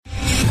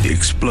the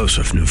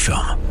explosive new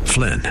film,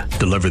 Flynn,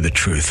 Deliver the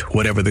Truth,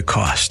 Whatever the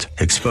Cost,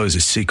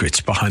 exposes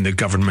secrets behind the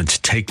government's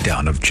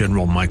takedown of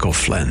General Michael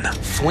Flynn.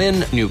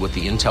 Flynn knew what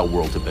the intel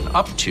world had been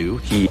up to.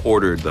 He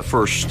ordered the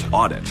first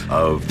audit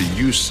of the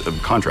use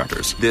of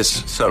contractors.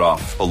 This set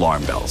off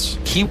alarm bells.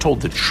 He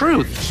told the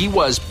truth. He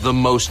was the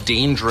most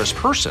dangerous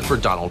person for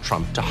Donald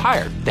Trump to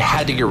hire. They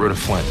had to get rid of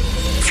Flynn.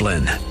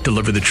 Flynn,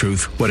 Deliver the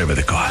Truth, Whatever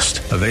the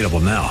Cost. Available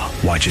now.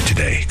 Watch it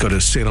today. Go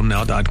to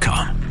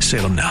salemnow.com.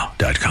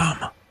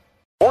 salemnow.com.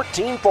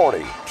 1440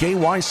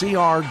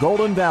 KYCR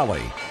Golden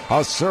Valley,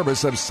 a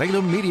service of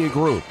Salem Media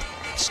Group.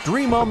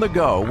 Stream on the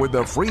go with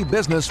the free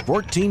Business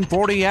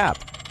 1440 app.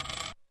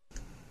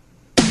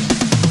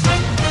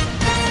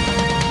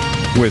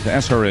 With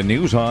SRN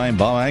News, I'm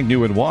Bob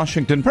Agnew in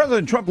Washington.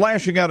 President Trump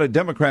lashing out at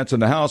Democrats in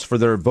the House for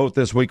their vote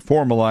this week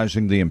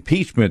formalizing the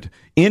impeachment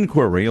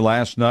inquiry.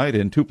 Last night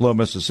in Tupelo,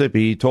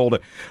 Mississippi, he told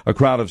a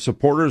crowd of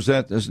supporters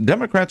that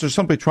Democrats are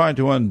simply trying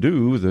to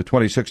undo the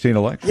 2016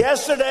 election.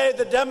 Yesterday,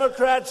 the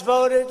Democrats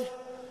voted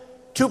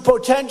to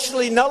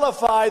potentially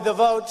nullify the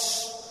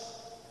votes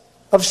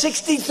of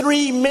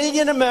 63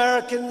 million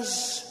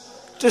Americans,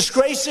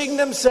 disgracing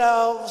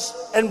themselves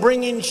and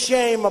bringing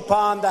shame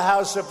upon the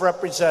House of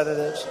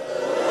Representatives.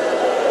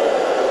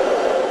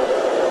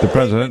 The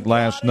president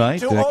last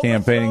night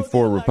campaigning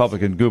for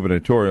Republican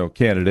gubernatorial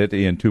candidate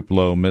in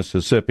Tupelo,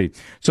 Mississippi.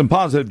 Some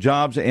positive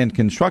jobs and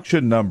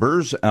construction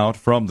numbers out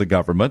from the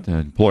government.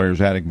 Employers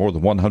adding more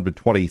than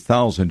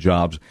 120,000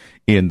 jobs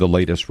in the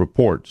latest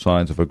report.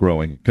 Signs of a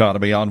growing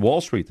economy. On Wall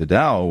Street, the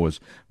Dow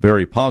was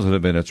very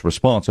positive in its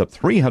response, up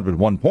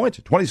 301 points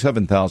at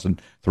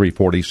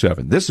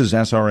 27,347. This is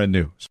SRN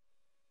News.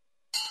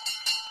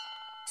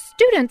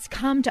 Students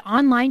come to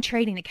Online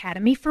Trading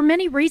Academy for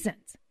many reasons.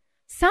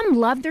 Some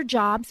love their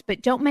jobs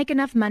but don't make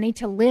enough money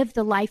to live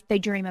the life they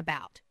dream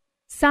about.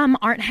 Some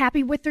aren't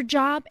happy with their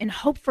job and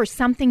hope for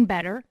something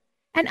better.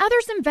 And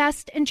others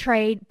invest and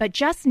trade but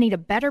just need a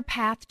better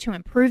path to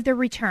improve their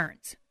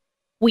returns.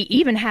 We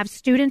even have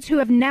students who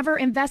have never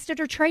invested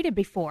or traded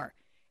before,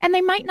 and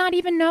they might not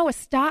even know a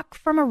stock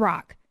from a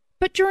rock,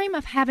 but dream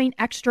of having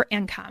extra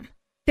income.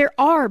 There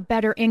are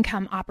better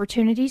income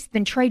opportunities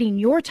than trading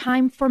your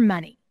time for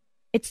money.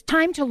 It's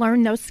time to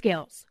learn those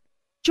skills.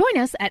 Join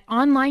us at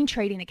Online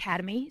Trading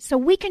Academy so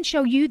we can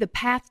show you the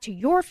path to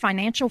your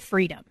financial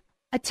freedom.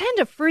 Attend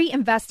a free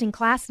investing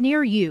class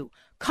near you.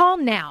 Call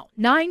now,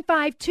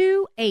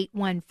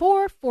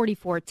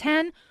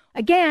 952-814-4410.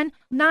 Again,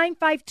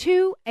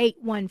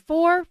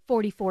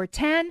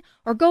 952-814-4410,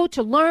 or go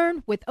to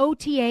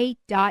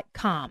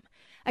learnwithota.com.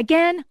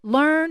 Again,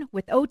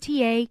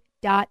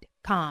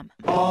 learnwithota.com.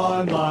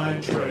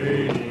 Online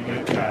Trading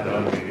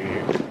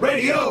Academy.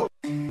 Radio!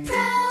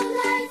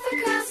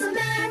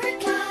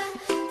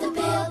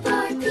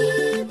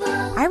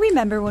 I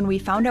remember when we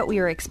found out we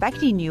were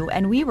expecting you,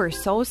 and we were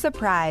so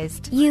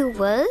surprised. You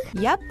were?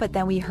 Yep, but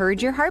then we heard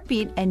your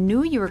heartbeat and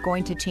knew you were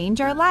going to change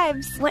our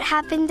lives. What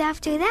happened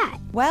after that?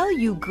 Well,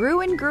 you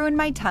grew and grew in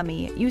my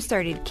tummy. You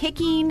started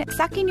kicking,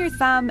 sucking your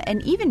thumb,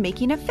 and even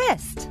making a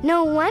fist.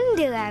 No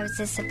wonder I was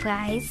a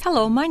surprise.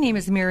 Hello, my name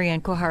is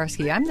Marianne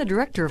Koharski. I'm the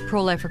director of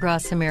Pro-Life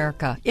Across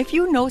America. If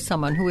you know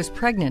someone who is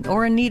pregnant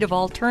or in need of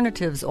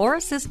alternatives or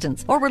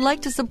assistance or would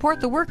like to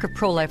support the work of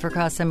Pro-Life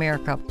Across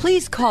America,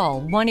 please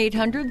call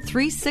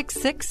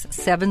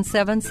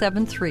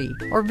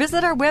 1-800-366-7773 or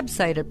visit our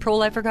website at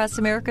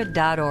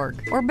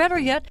prolifeacrossamerica.org. Or better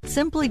yet,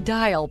 simply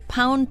dial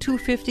pound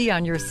 250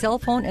 on your cell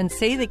phone and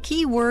say the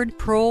keyword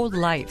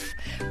pro-life.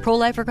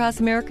 Pro-Life Across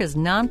America is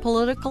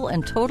non-political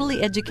and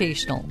totally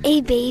educational.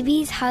 A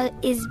baby's heart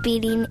is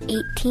beating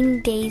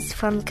 18 days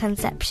from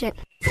conception.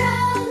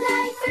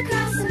 Pro-Life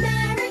Across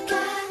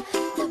America,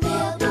 the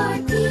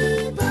Billboard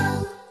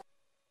people.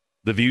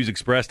 The views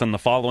expressed on the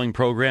following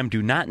program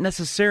do not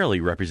necessarily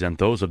represent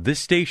those of this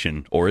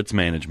station or its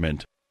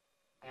management.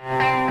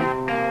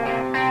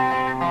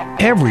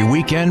 Every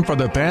weekend for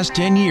the past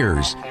 10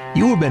 years,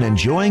 you have been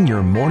enjoying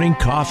your morning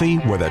coffee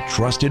with a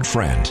trusted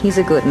friend. He's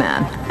a good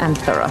man and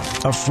thorough.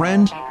 A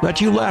friend that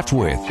you laughed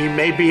with. He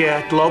may be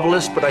a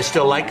globalist, but I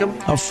still like him.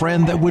 A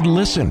friend that would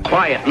listen.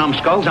 Quiet,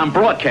 numbskulls, I'm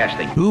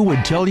broadcasting. Who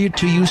would tell you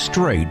to you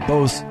straight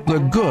both the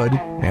good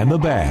and the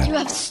bad. You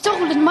have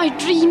stolen my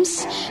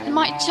dreams and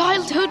my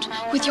childhood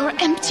with your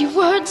empty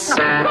words.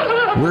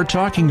 We're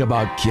talking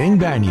about King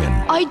Banyan.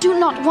 I do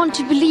not want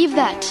to believe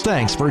that.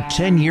 Thanks for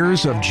 10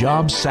 years of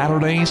Job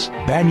Saturdays,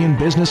 Banyan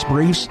Business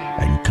Briefs,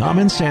 and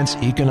Common Sense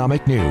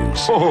Economic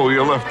News. Oh,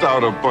 you left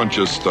out a bunch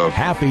of stuff.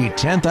 Happy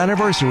 10th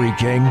anniversary,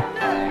 King.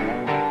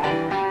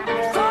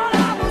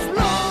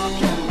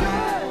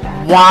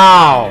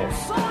 Wow.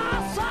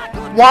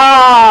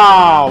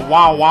 Wow.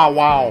 Wow, wow,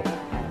 wow.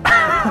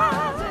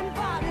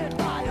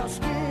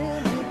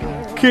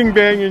 King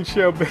Banyan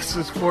Show,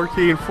 Business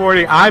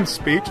 1440. I'm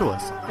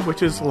speechless,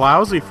 which is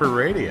lousy for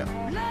radio.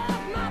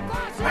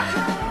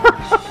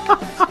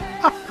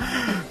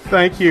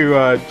 Thank you,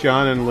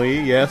 John and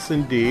Lee. Yes,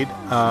 indeed.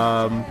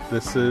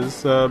 This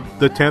is the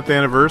 10th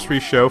anniversary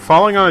show,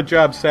 falling on a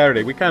Job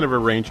Saturday. We kind of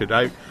arranged it.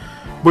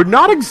 We're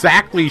not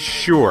exactly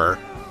sure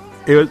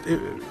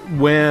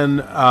when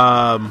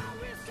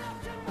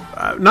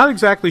not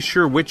exactly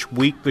sure which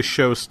week the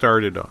show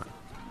started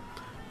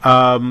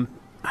on.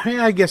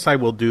 I guess I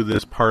will do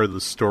this part of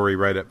the story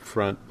right up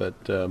front, but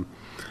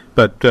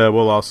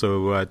we'll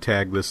also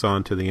tag this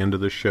on to the end of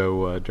the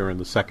show during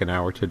the second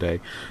hour today.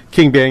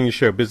 King Banaian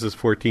Show, Business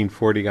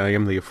 1440. I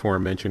am the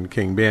aforementioned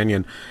King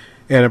Banaian.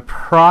 And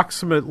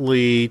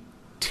approximately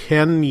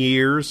 10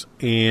 years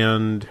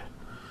and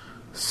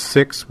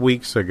 6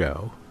 weeks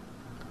ago,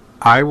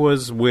 I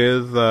was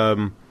with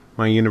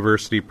my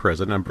university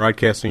president. I'm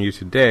broadcasting you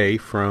today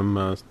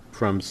from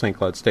St.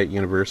 Cloud State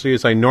University,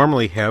 as I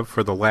normally have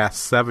for the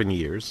last 7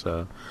 years.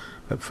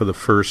 For the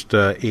first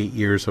 8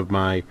 years of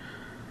my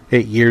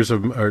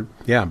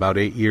about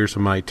 8 years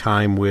of my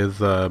time with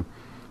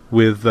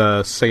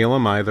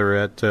Salem, either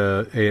at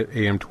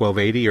AM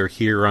 1280 or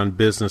here on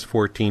Business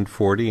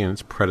 1440 and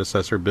its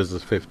predecessor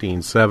Business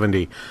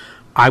 1570.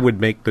 I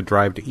would make the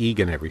drive to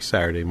Eagan every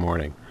Saturday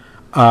morning.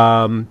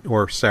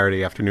 Or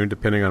Saturday afternoon,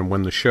 depending on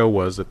when the show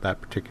was at that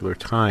particular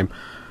time.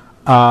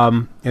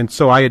 And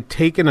so I had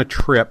taken a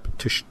trip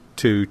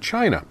to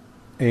China,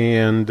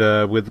 and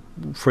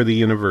for the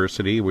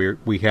university,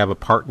 we have a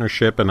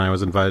partnership, and I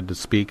was invited to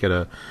speak at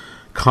a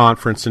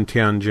conference in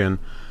Tianjin,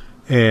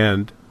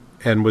 and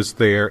was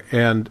there,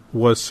 and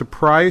was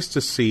surprised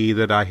to see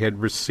that I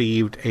had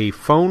received a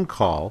phone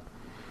call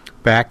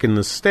back in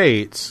the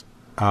States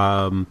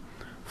from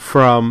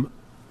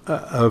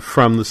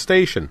the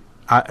station.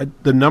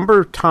 The number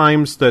of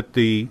times that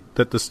the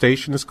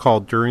station is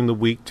called during the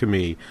week to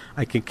me,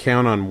 I can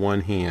count on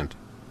one hand.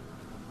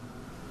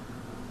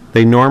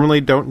 They normally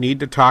don't need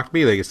to talk to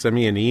me. They can send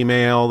me an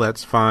email.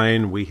 That's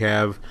fine. We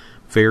have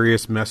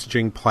various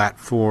messaging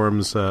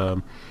platforms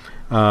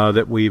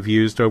that we've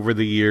used over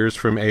the years,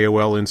 from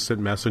AOL Instant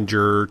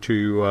Messenger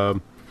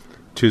to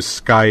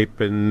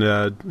Skype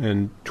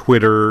and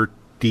Twitter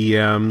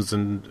DMs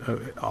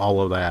and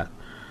all of that.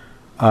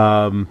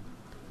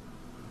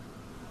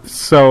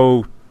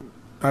 So,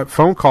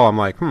 phone call, I'm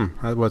like,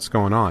 what's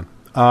going on?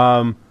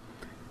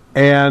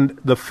 And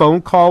the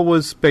phone call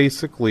was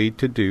basically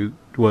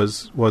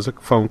was a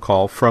phone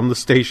call from the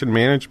station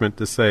management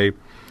to say,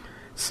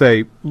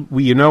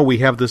 we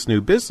have this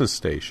new business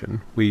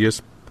station. We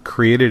just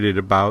created it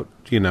about,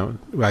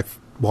 I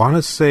want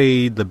to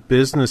say the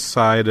business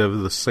side of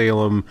the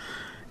Salem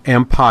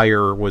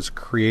Empire was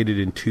created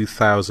in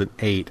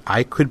 2008.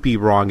 I could be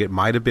wrong. It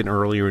might have been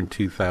earlier in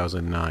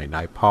 2009.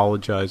 I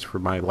apologize for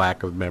my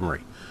lack of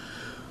memory.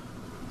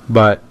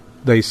 But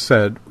they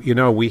said,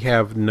 we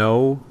have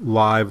no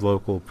live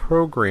local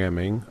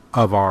programming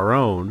of our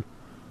own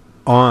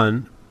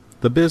on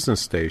the business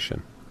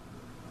station.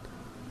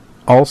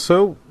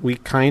 Also, we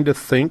kind of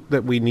think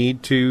that we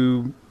need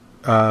to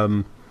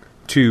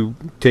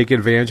take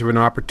advantage of an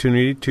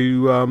opportunity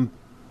to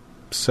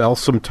sell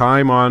some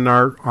time on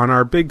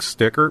our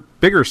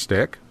bigger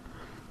stick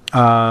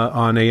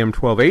on AM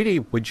 1280.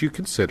 Would you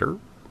consider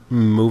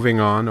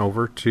moving on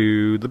over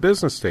to the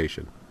business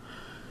station?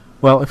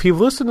 Well, if you've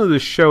listened to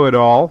this show at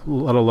all,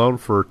 let alone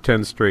for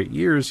 10 straight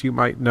years, you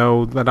might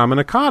know that I'm an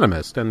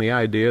economist, and the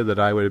idea that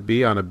I would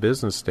be on a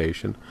business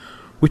station,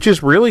 which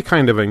is really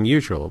kind of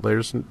unusual.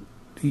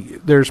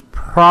 There's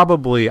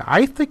probably,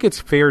 I think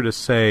it's fair to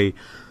say,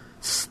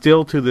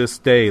 still to this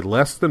day,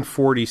 less than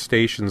 40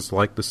 stations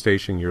like the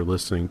station you're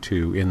listening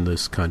to in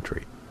this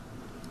country,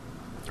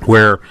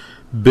 where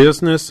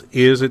business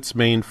is its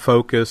main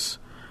focus.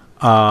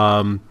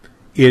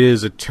 It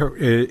is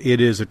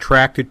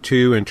attracted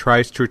to and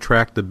tries to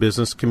attract the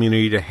business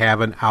community to have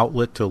an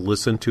outlet to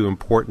listen to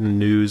important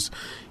news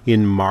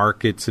in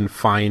markets and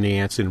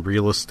finance and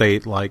real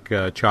estate, like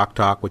Chalk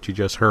Talk, which you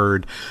just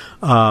heard,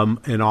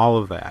 and all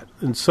of that.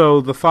 And so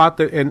the thought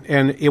that,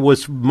 and it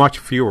was much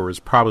fewer, it was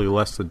probably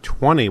less than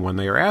 20 when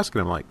they were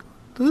asking him, like,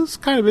 this is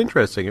kind of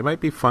interesting. It might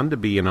be fun to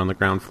be in on the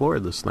ground floor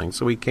of this thing.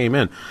 So we came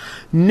in,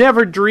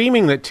 never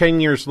dreaming that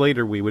 10 years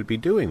later we would be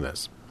doing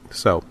this.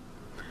 So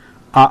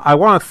I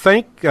want to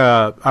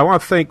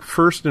thank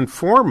first and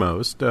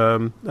foremost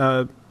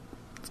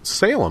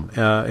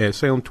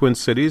Salem Twin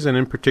Cities, and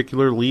in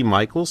particular Lee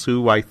Michaels,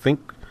 who I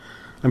think,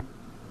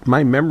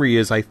 my memory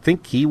is, I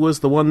think he was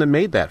the one that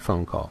made that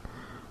phone call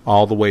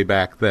all the way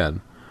back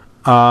then,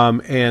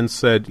 and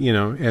said,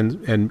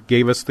 and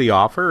gave us the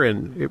offer,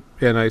 and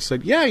I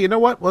said, yeah, you know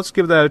what, let's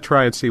give that a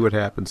try and see what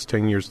happens.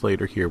 10 years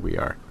later, here we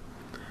are.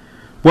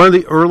 One of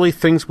the early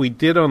things we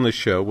did on the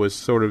show was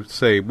sort of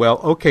say, well,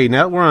 okay,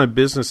 now that we're on a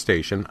business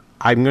station,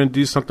 I'm going to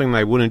do something that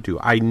I wouldn't do.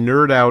 I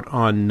nerd out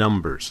on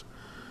numbers.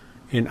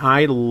 And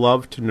I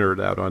love to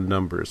nerd out on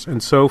numbers.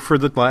 And so for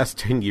the last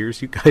 10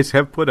 years, you guys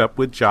have put up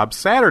with Jobs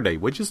Saturday,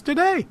 which is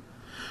today.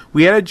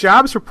 We had a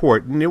jobs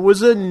report, and it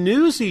was a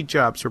newsy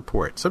jobs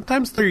report.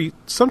 Sometimes they're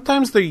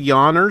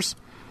yawners.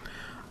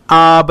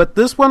 But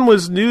this one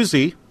was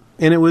newsy,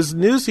 and it was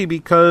newsy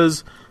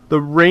because the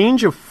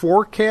range of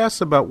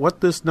forecasts about what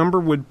this number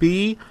would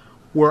be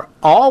were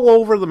all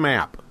over the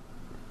map.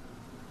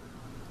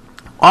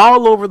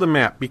 All over the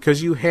map,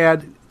 because you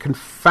had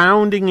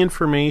confounding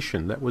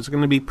information that was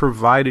going to be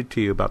provided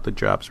to you about the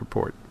jobs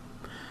report.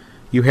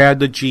 You had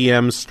the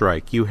GM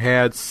strike. You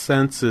had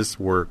census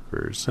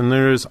workers. And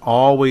there's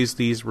always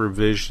these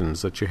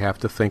revisions that you have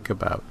to think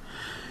about.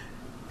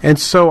 And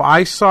so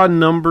I saw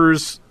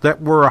numbers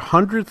that were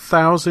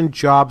 100,000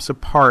 jobs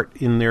apart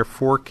in their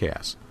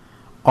forecast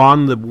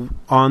on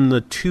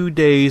the 2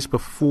 days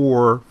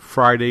before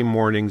Friday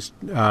morning's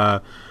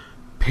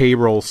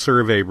payroll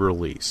survey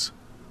release.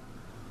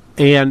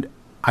 And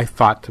I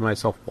thought to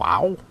myself,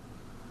 wow,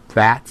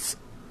 that's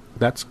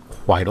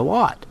quite a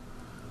lot.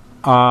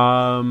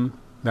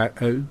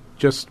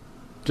 Just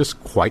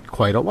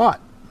quite a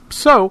lot.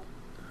 So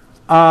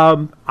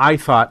I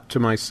thought to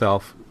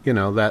myself,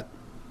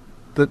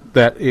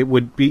 that it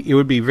would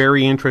be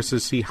very interesting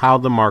to see how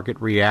the market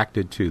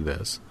reacted to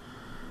this,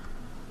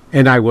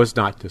 and I was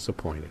not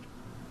disappointed.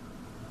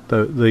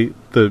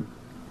 The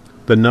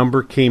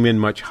number came in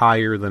much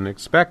higher than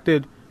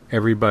expected.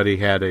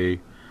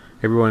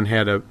 Everyone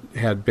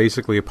had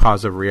basically a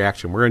positive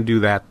reaction. We're going to do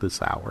that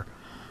this hour.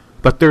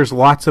 But there's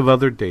lots of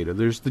other data.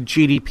 There's the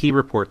GDP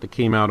report that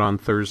came out on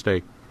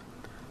Thursday,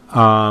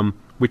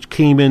 which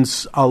came in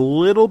a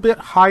little bit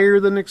higher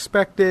than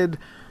expected.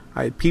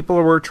 People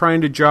were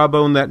trying to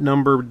jawbone that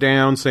number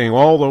down, saying,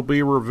 oh, there'll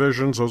be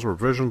revisions. Those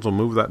revisions will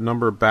move that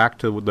number back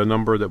to the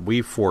number that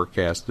we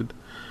forecasted.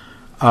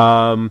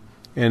 And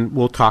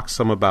we'll talk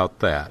some about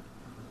that.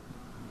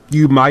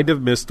 You might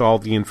have missed all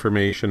the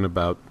information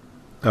about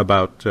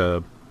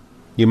the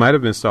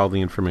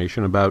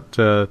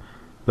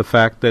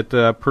fact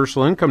that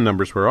personal income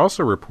numbers were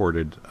also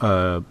reported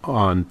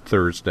on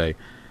Thursday.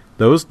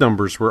 Those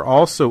numbers were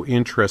also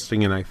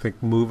interesting, and I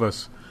think move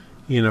us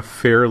in a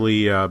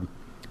fairly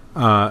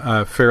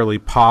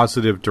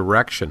positive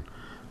direction,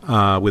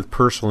 with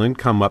personal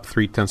income up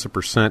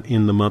 0.3%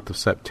 in the month of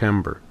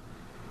September.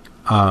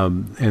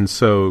 And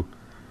so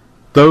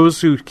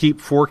those who keep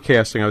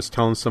forecasting, I was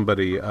telling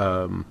somebody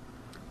someone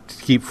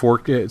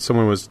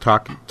was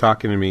talking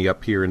to me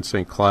up here in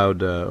St.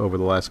 Cloud over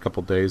the last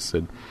couple of days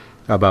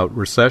about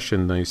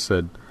recession. They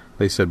said,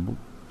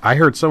 I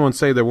heard someone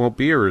say there won't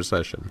be a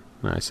recession.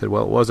 And I said,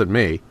 well, it wasn't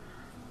me.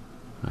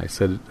 I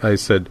said,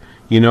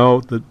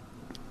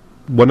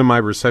 one of my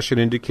recession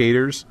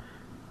indicators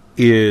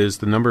is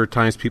the number of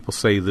times people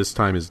say this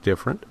time is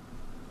different.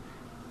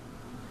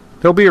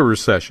 There'll be a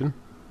recession,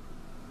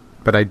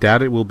 but I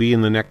doubt it will be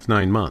in the next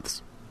 9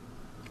 months.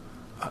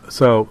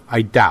 So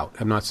I doubt.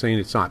 I'm not saying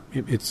it's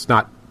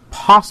not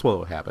possible it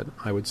will happen.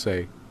 I would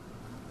say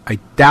I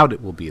doubt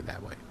it will be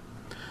that way.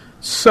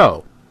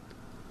 So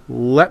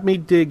let me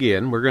dig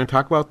in. We're going to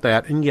talk about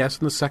that. And yes,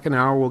 in the second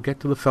hour, we'll get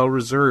to the Federal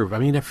Reserve. I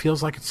mean, it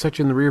feels like it's such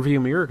in the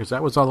rearview mirror because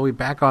that was all the way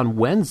back on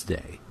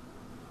Wednesday.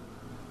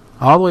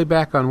 All the way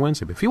back on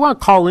Wednesday. But if you want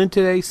to call in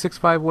today,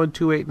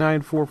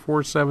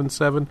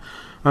 651-289-4477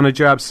 on a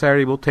job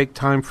Saturday, we'll take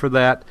time for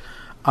that.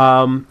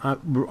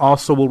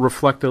 Also, we'll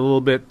reflect a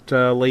little bit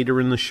later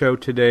in the show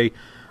today.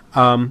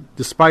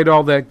 Despite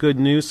all that good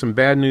news, some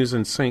bad news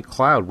in St.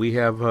 Cloud. We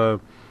have a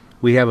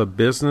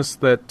business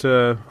that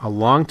a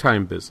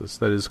long-time business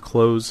that is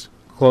closed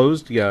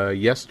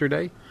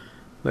yesterday.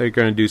 They're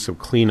going to do some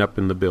cleanup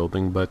in the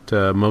building, but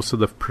most of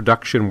the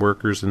production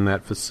workers in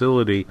that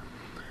facility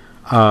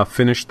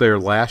finished their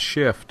last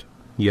shift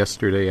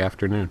Friday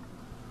afternoon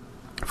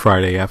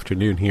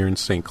here in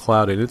St.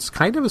 Cloud, and it's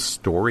kind of a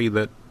story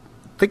that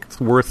I think it's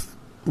worth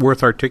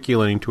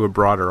articulating to a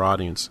broader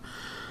audience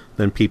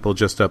than people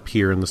just up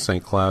here in the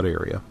St. Cloud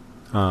area,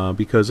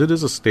 because it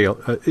is a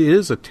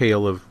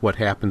tale of what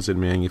happens in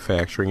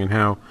manufacturing and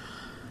how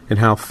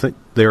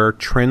there are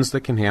trends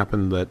that can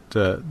happen that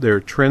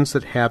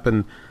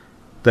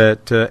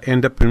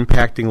end up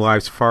impacting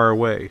lives far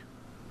away,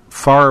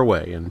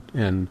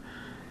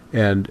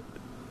 and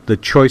the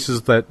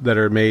choices that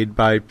are made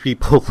by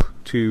people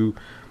to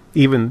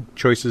even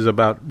choices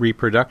about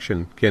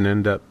reproduction can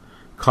end up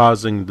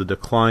causing the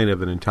decline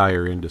of an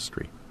entire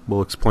industry.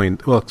 We'll explain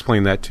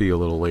that to you a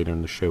little later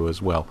in the show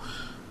as well.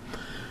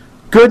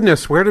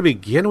 Goodness, where to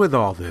begin with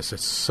all this?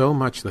 It's so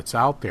much that's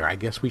out there. I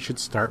guess we should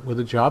start with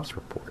the jobs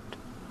report.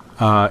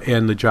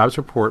 And the jobs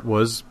report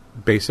was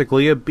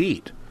basically a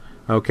beat.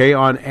 Okay,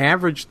 on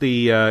average,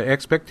 the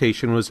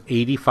expectation was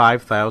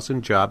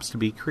 85,000 jobs to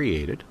be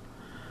created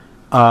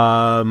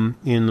in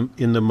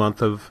the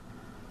month of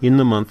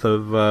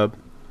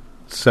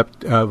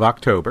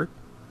October.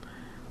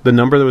 The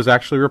number that was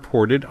actually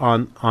reported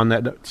on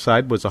that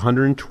side was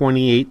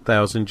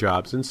 128,000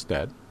 jobs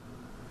instead.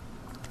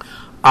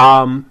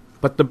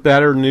 But the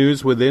better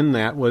news within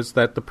that was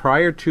that the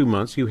prior 2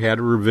 months you had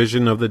a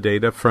revision of the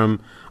data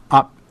from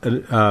up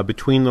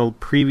between the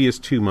previous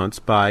 2 months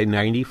by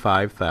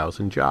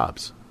 95,000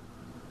 jobs.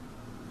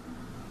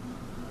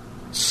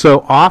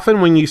 So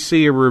often when you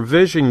see a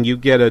revision, you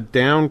get a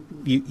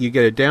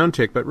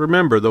downtick. But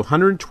remember, the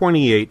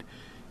 128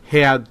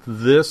 had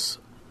this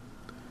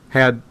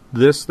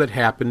that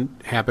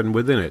happened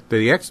within it.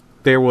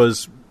 There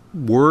was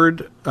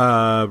word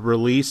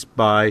released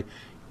by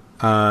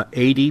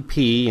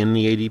ADP in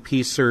the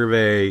ADP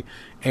survey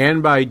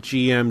and by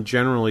GM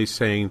generally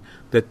saying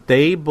that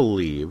they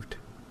believed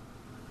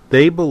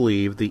they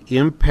believe the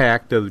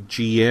impact of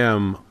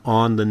GM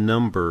on the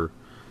number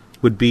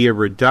would be a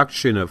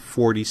reduction of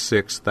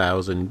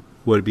 46,000,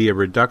 would be a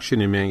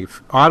reduction in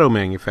auto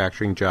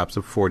manufacturing jobs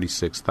of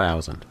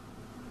 46,000.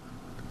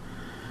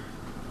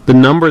 The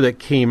number that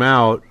came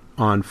out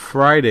on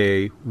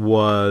Friday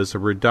was a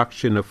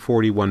reduction of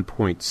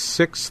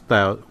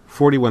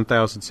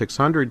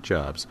 41,600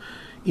 jobs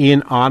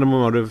in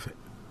automotive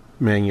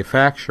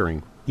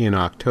manufacturing in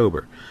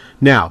October.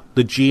 Now,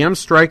 the GM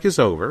strike is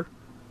over,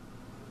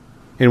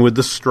 and with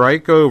the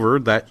strike over,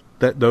 that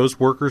those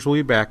workers will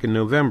be back in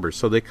November.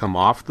 So they come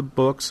off the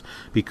books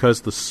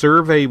because the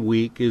survey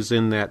week is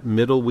in that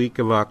middle week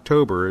of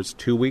October, it's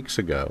 2 weeks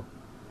ago.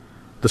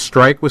 The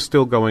strike was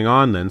still going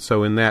on then,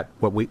 so in that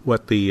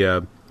what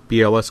the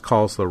BLS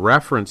calls the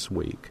reference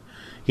week,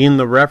 in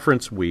the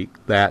reference week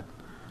that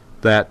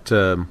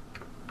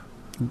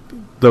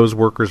those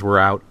workers were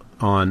out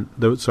on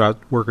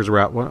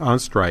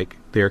strike.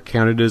 They're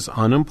counted as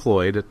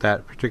unemployed at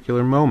that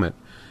particular moment,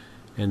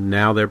 and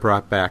now they're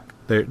brought back.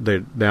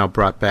 They're now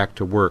brought back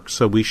to work.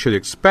 So we should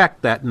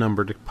expect that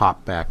number to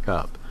pop back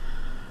up.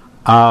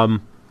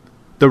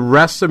 The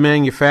rest of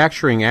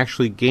manufacturing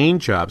actually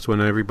gained jobs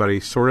when everybody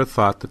sort of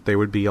thought that there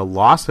would be a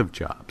loss of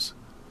jobs.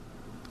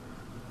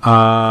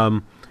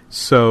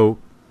 So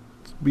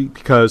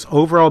because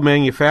overall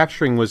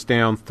manufacturing was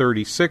down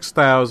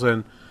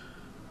 36,000,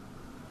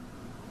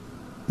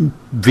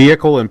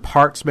 vehicle and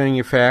parts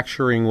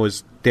manufacturing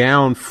was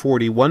down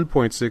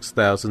 41.6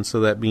 thousand. So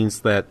that means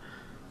that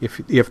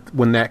if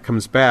when that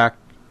comes back,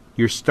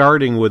 you're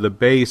starting with a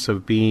base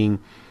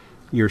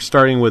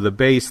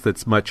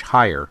that's much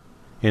higher,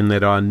 and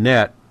that on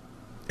net,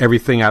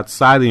 everything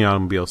outside the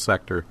automobile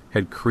sector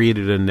had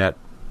created a net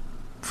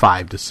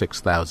 5,000 to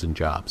 6,000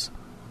 jobs.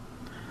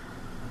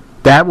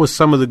 That was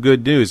some of the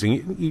good news.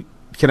 And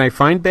can I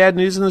find bad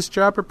news in this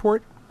job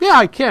report? Yeah,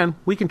 I can.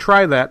 We can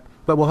try that,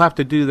 but we'll have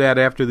to do that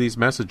after these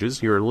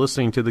messages. You're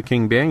listening to The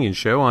King Banaian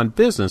Show on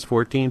Business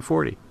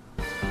 1440.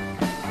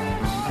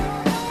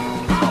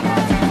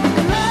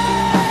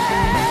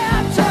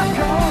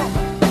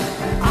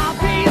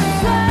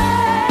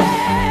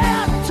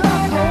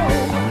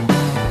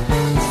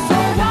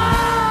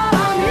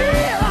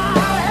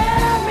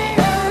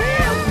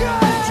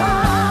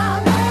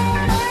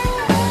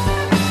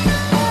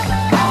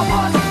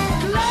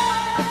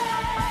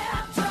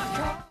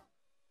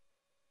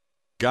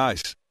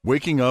 Guys,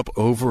 waking up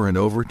over and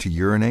over to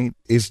urinate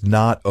is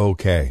not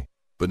okay.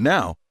 But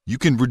now, you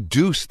can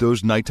reduce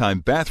those nighttime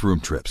bathroom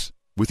trips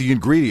with the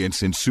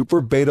ingredients in Super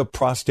Beta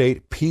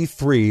Prostate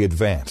P3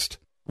 Advanced.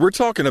 We're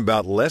talking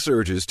about less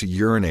urges to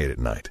urinate at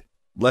night,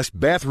 less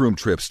bathroom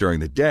trips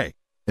during the day,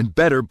 and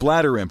better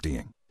bladder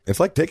emptying. It's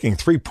like taking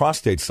 3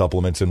 prostate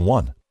supplements in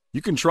one.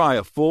 You can try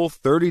a full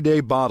 30-day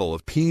bottle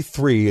of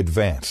P3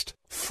 Advanced,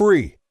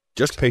 free.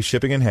 Just pay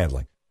shipping and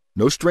handling.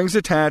 No strings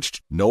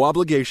attached, no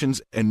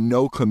obligations, and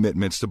no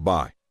commitments to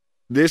buy.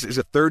 This is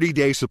a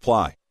 30-day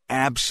supply,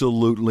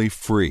 absolutely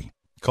free.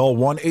 Call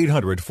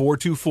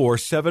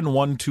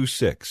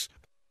 1-800-424-7126.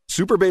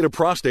 Super Beta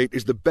Prostate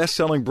is the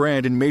best-selling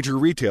brand in major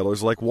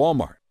retailers like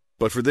Walmart.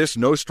 But for this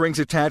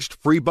no-strings-attached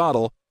free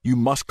bottle, you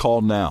must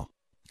call now.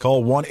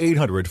 Call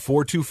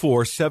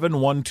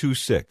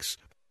 1-800-424-7126.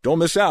 Don't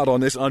miss out on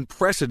this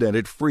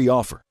unprecedented free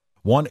offer.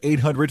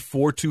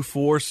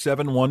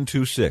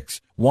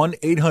 1-800-424-7126.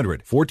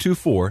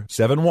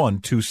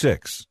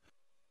 1-800-424-7126.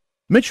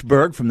 Mitch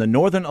Berg from the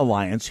Northern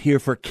Alliance here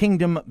for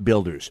Kingdom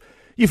Builders.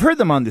 You've heard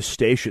them on this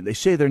station. They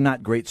say they're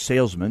not great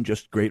salesmen,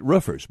 just great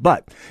roofers.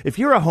 But if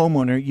you're a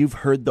homeowner, you've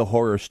heard the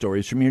horror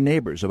stories from your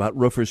neighbors about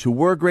roofers who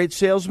were great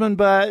salesmen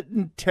but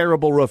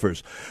terrible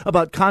roofers,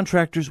 about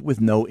contractors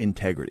with no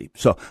integrity.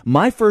 So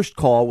my first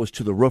call was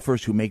to the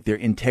roofers who make their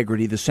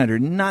integrity the center,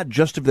 not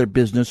just of their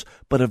business,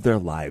 but of their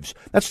lives.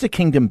 That's the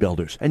Kingdom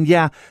Builders. And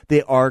yeah,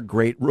 they are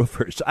great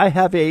roofers. I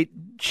have a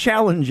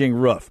challenging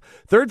roof.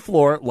 3rd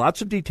floor,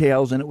 lots of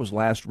details, and it was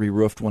last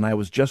re-roofed when I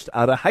was just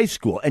out of high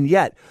school. And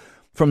yet,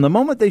 from the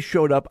moment they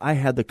showed up, I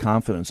had the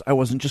confidence. I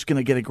wasn't just going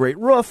to get a great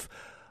roof.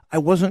 I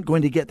wasn't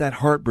going to get that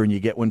heartburn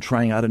you get when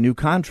trying out a new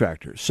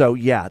contractor. So,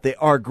 yeah, they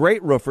are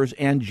great roofers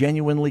and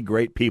genuinely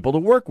great people to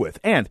work with.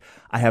 And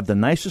I have the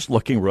nicest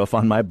looking roof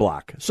on my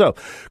block. So,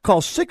 call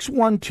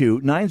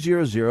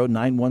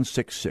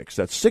 612-900-9166.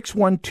 That's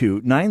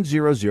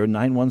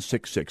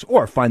 612-900-9166.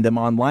 Or find them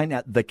online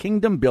at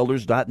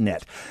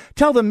thekingdombuilders.net.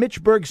 Tell them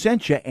Mitch Berg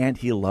sent you, and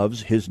he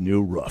loves his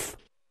new roof.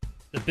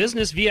 The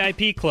Business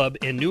VIP Club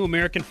and New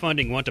American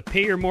Funding want to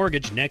pay your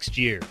mortgage next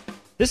year.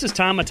 This is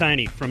Tom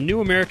Matini from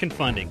New American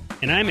Funding,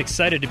 and I'm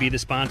excited to be the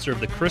sponsor of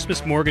the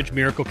Christmas Mortgage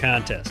Miracle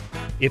Contest.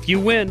 If you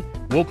win,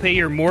 we'll pay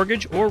your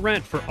mortgage or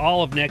rent for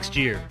all of next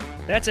year.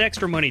 That's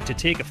extra money to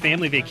take a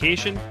family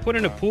vacation, put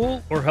in a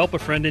pool, or help a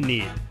friend in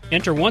need.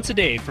 Enter once a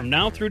day from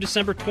now through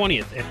December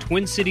 20th at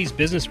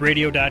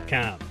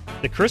TwinCitiesBusinessRadio.com.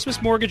 The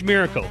Christmas Mortgage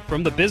Miracle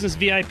from the Business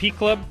VIP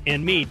Club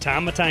and me,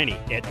 Tom Matini,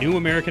 at New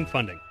American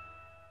Funding.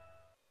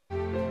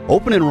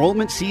 Open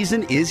enrollment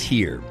season is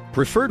here.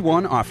 Preferred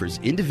One offers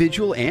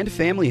individual and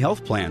family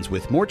health plans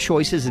with more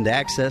choices and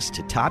access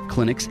to top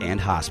clinics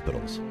and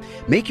hospitals.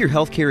 Make your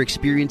healthcare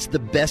experience the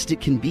best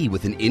it can be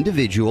with an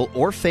individual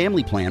or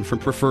family plan from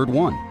Preferred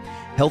One.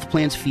 Health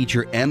plans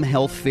feature M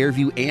Health,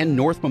 Fairview, and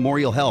North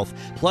Memorial Health,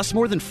 plus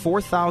more than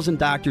 4,000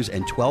 doctors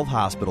and 12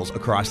 hospitals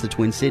across the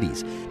Twin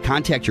Cities.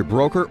 Contact your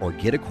broker or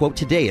get a quote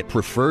today at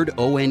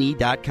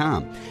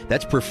preferredone.com.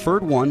 That's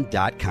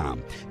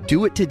preferredone.com.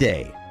 Do it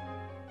today.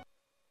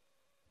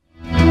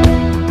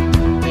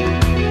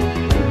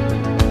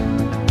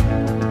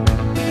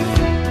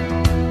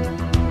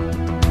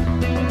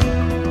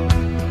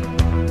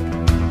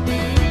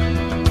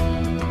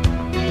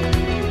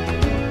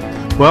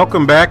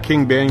 Welcome back,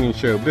 King Banaian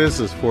Show,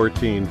 Business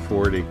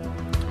 1440.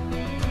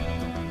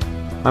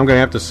 I'm going to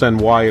have to send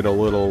Wyatt a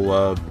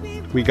little.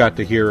 We got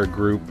to hear a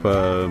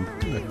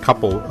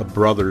couple of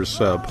brothers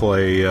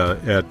play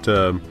at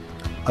a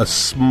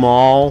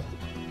small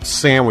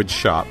sandwich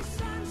shop,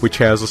 which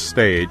has a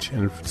stage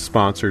and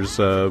sponsors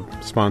the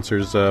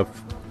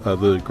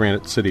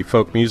Granite City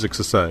Folk Music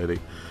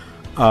Society.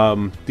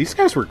 These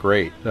guys were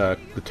great. The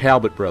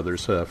Talbot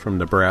brothers from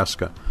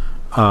Nebraska,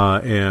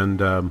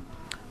 and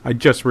I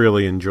just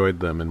really enjoyed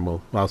them, and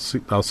I'll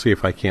see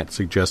if I can't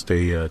suggest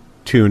a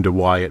tune to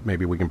Wyatt.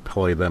 Maybe we can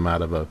play them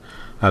out of a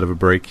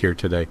break here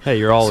today. Hey,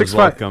 you're always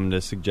welcome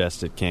to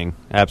suggest it, King.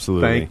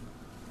 Absolutely.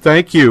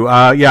 Thank you.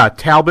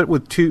 Talbot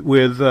with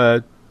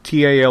Talbott.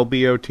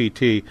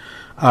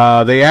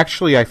 They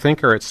actually, I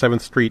think, are at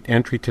 7th Street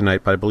Entry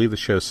tonight, but I believe the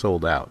show's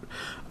sold out.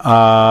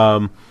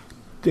 And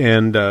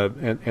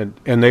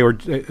they were.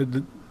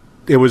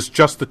 It was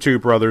just the two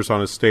brothers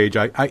on a stage.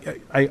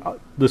 The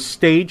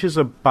stage is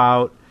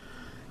about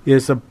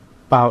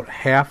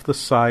half the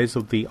size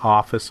of the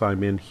office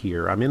I'm in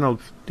here. I'm in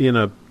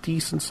a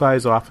decent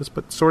sized office,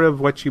 but sort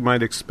of what you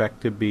might expect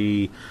to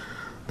be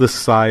the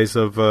size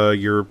of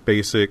your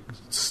basic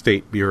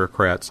state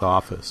bureaucrat's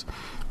office.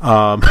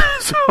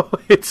 So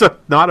it's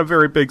not a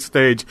very big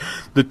stage.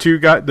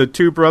 The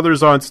two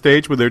brothers on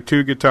stage with their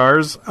two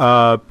guitars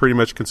pretty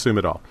much consume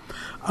it all.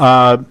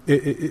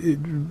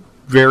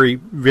 Very,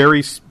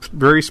 very,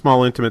 very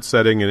small, intimate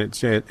setting,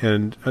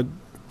 and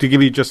to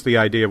give you just the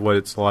idea of what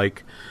it's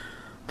like,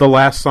 the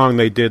last song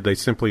they did, they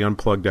simply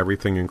unplugged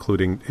everything,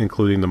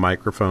 including the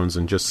microphones,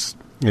 and just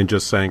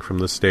sang from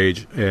the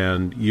stage,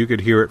 and you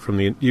could hear it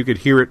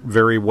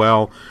very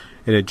well,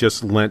 and it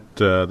just lent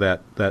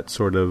that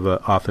sort of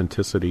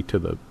authenticity to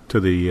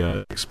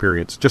the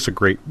experience. Just a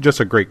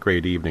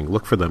great evening.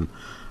 Look for them.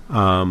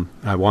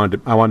 I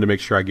wanted to make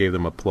sure I gave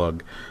them a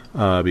plug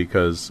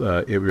because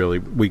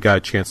we got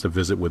a chance to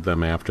visit with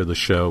them after the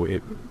show.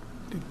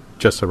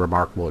 Just a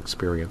remarkable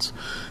experience.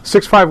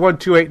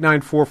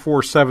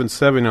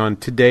 651-289-4477 on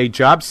today,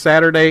 Job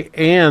Saturday,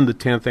 and the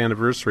 10th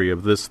anniversary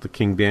of the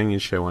King Banaian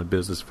Show on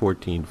Business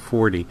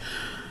 1440.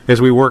 As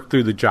we work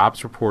through the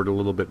jobs report a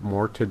little bit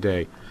more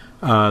today,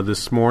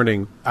 this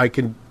morning, I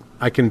can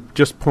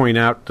just point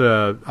out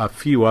a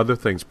few other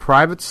things.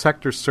 Private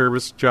sector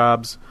service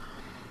jobs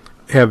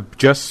have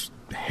just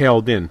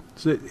held in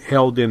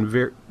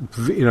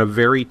a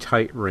very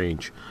tight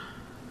range.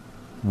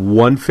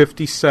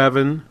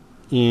 157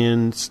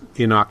 in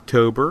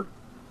October,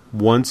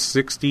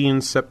 160 in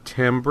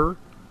September,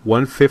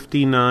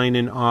 159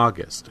 in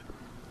August.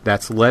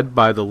 That's led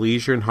by the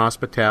leisure and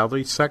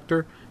hospitality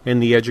sector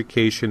and the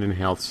education and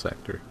health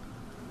sector.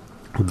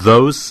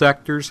 Those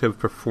sectors have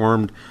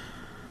performed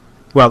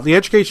well. The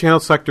education and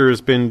health sector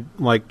has been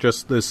like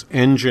just this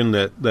engine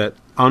that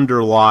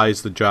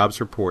underlies the jobs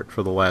report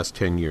for the last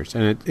 10 years.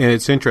 And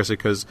it's interesting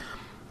because,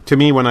 to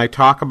me, when I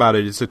talk about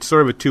it, it's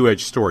sort of a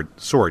two-edged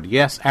sword.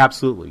 Yes,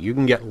 absolutely. You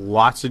can get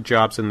lots of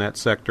jobs in that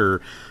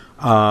sector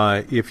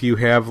if you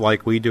have,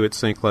 like we do at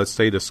St. Cloud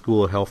State, a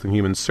School of Health and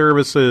Human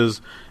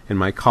Services, and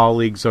my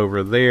colleagues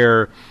over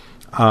there,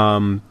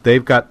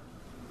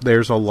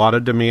 there's a lot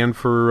of demand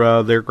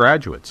for their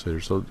graduates.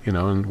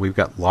 And we've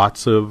got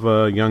lots of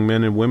young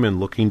men and women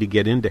looking to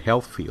get into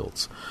health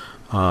fields.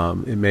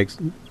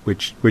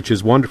 Which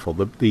is wonderful.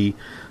 The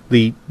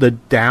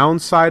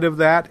downside of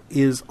that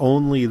is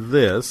only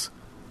this: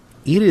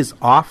 it is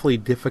awfully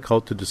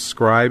difficult to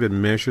describe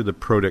and measure the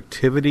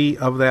productivity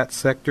of that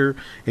sector,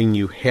 and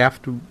you have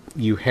to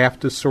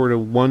sort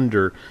of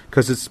wonder,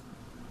 because it's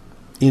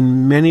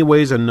in many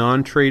ways a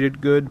non-traded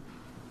good.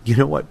 You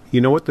know what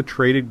the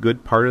traded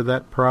good part of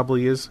that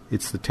probably is?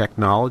 It's the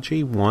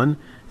technology, one,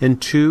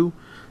 and two,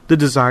 the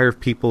desire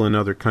of people in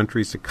other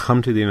countries to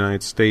come to the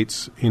United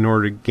States in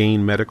order to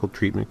gain medical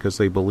treatment because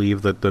they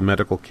believe that the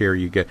medical care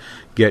you get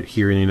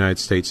here in the United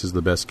States is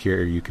the best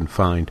care you can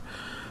find.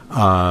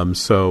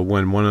 So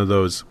when one of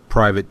those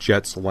private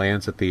jets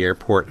lands at the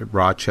airport at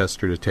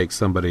Rochester to take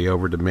somebody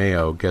over to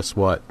Mayo, guess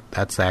what?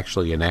 That's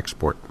actually an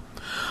export.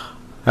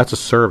 That's a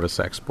service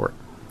export.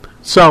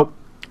 So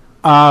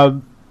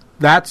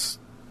that's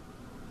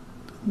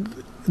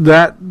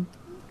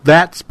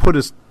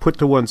put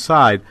to one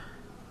side.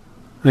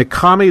 An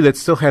economy that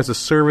still has a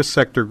service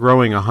sector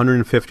growing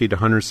 150 to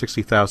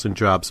 160,000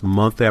 jobs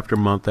month after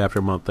month after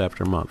month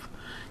after month.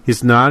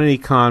 is not an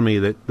economy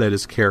that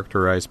is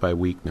characterized by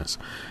weakness.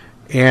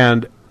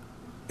 And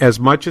as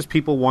much as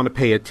people want to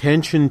pay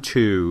attention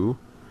to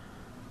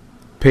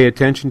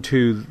the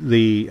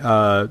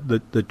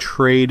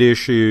trade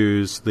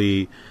issues,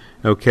 and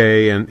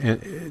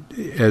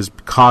as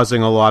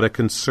causing a lot of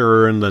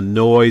concern, the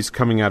noise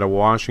coming out of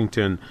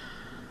Washington,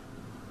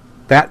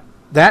 that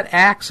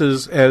acts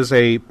as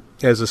a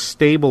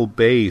stable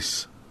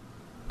base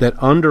that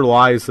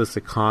underlies this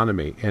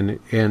economy, and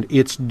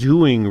it's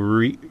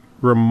doing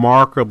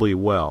remarkably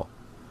well.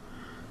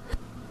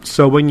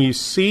 So when you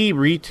see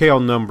retail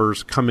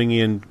numbers coming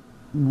in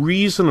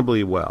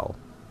reasonably well,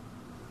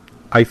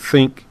 I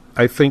think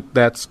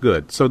that's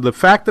good. So the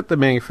fact that the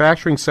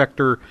manufacturing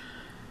sector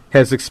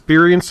has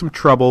experienced some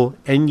trouble,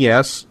 and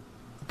yes,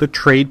 the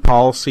trade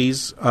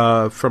policies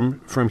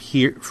from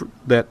here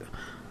that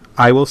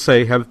I will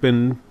say have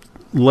been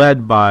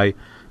led by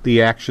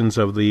the actions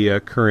of the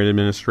current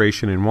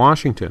administration in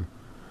Washington.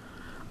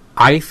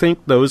 I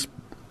think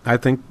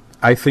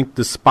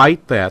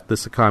despite that,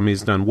 this economy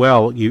has done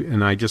well.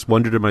 And I just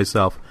wondered to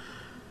myself,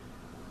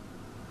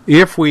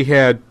 if we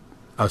had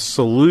a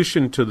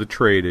solution to the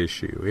trade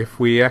issue, if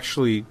we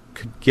actually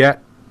could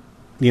get,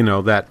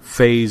 that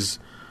phase,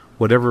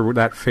 whatever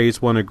that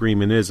phase 1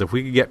 agreement is, if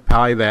we could get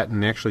by that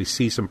and actually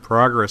see some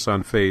progress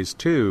on phase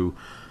 2,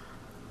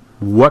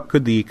 what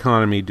could the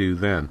economy do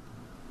then?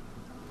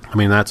 I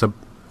mean, that's a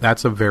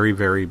very,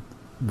 very,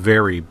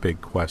 very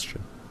big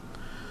question.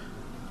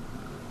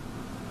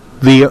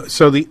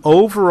 So the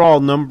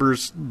overall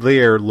numbers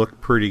there look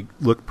pretty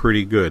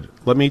good.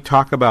 Let me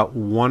talk about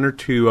one or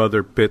two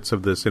other bits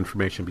of this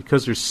information,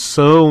 because there's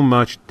so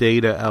much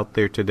data out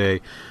there today.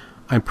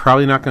 I'm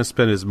probably not going to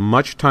spend as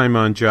much time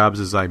on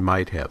jobs as I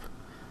might have.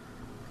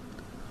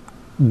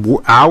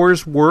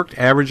 Hours worked,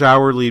 average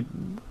hourly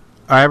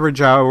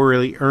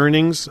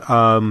earnings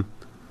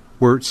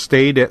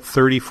stayed at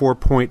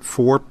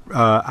 34.4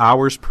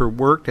 hours per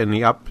worked, and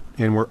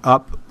we're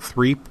up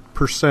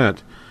 3%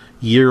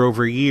 year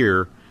over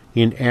year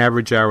in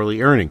average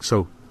hourly earnings.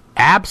 So,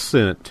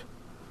 absent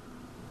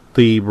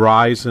the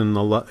rise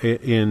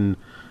in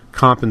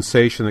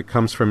compensation that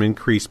comes from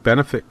increased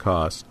benefit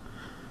costs,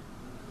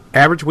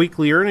 average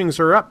weekly earnings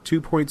are up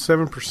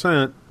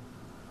 2.7%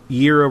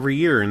 year over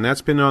year, and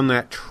that's been on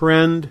that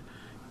trend,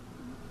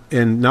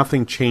 and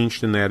nothing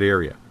changed in that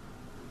area.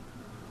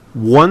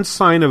 One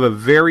sign of a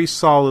very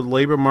solid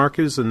labor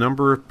market is the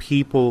number of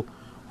people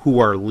who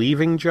are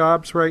leaving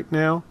jobs right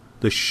now.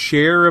 The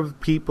share of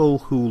people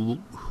who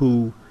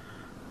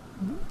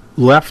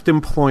left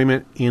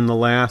employment in the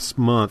last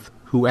month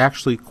who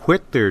actually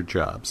quit their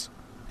jobs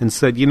and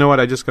said, you know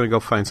what, I'm just going to go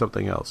find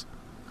something else.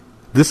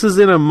 This is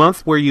in a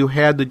month where you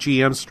had the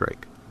GM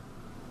strike.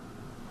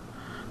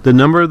 The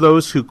number of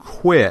those who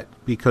quit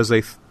because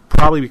they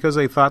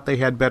thought they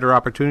had better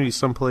opportunities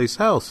someplace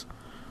else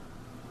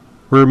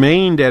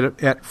remained at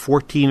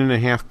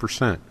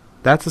 14.5%.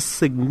 That's a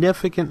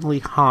significantly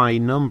high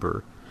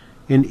number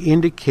and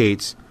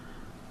indicates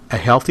a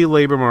healthy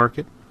labor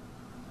market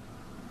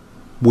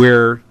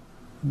where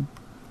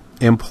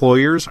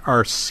employers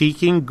are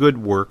seeking good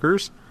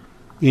workers.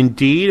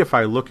 Indeed, if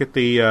I look at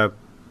the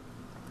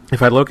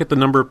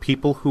number of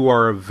people who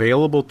are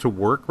available to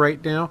work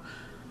right now,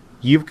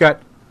 you've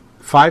got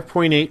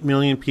 5.8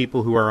 million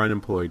people who are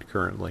unemployed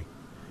currently.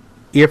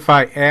 If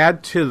I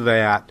add to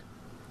that,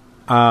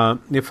 how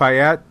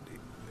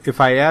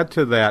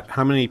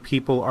many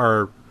people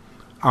are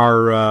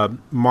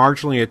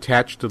marginally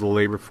attached to the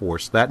labor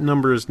force? That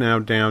number is now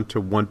down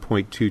to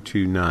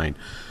 1.229.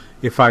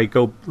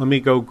 Let me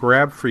go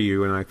grab for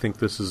you, and I think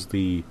this is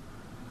the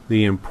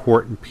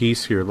important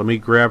piece here. Let me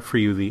grab for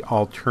you the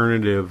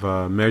alternative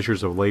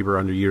measures of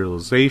labor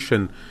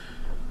underutilization.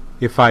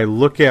 If I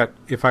look at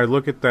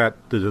that,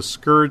 the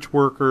discouraged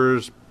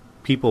workers,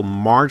 people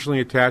marginally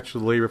attached to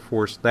the labor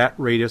force, that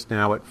rate is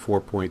now at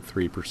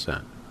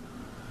 4.3%.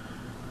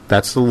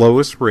 That's the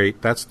lowest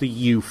rate. That's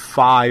the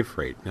U5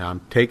 rate. Now,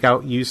 take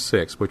out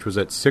U6, which was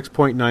at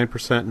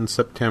 6.9% in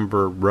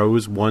September,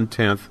 rose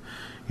 0.1%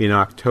 in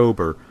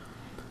October.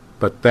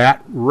 But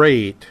that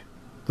rate,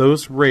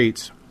 those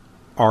rates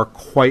are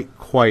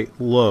quite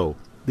low.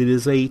 It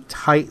is a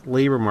tight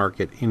labor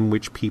market in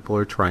which people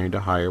are trying to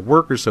hire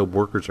workers, so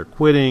workers are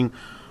quitting,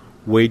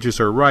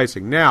 wages are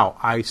rising. Now,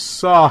 I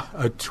saw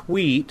a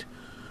tweet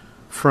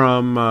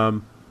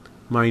from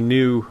my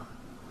new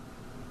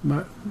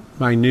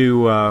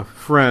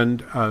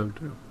friend. I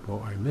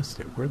missed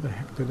it. Where the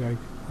heck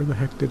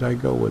did I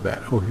go with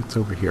that? Oh, it's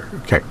over here.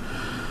 Okay.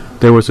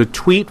 There was a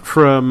tweet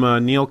from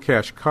Neil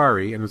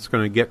Kashkari, and it's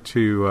going to get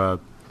to.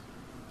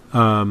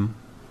 I'm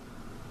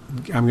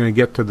going to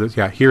get to this.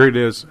 Yeah, here it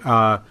is.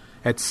 At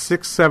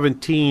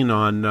 6:17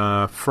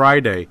 on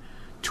Friday,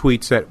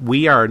 tweets that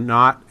we are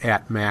not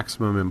at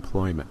maximum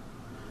employment.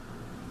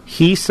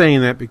 He's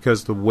saying that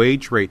because the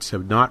wage rates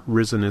have not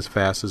risen as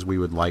fast as we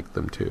would like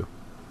them to.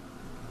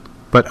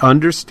 But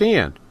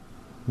understand,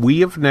 we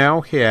have now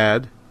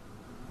had,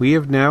 the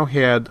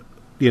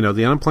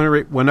unemployment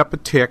rate went up a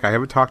tick. I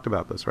haven't talked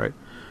about this, right?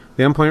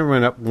 The unemployment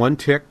went up one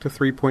tick to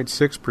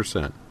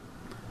 3.6%.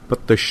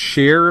 but the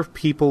share of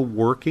people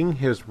working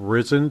has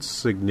risen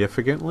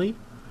significantly.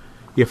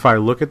 If I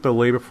look at the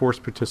labor force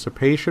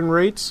participation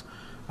rates,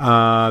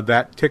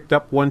 that ticked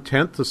up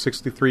 1/10 to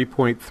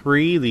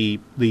 63.3.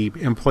 The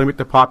employment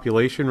to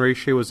population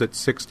ratio is at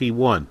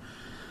 61.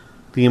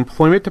 The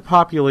employment to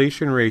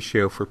population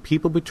ratio for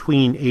people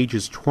between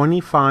ages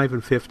 25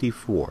 and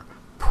 54,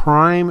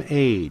 prime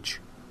age,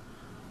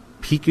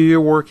 peak of your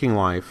working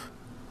life,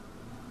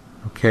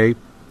 okay,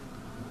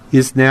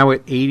 is now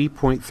at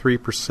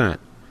 80.3%.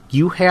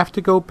 You have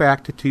to go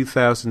back to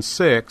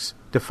 2006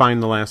 to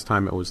find the last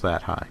time it was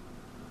that high.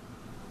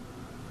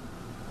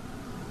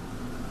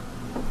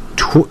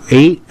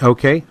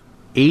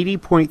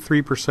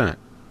 80.3%,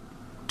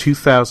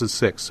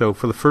 2006. So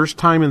for the first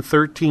time in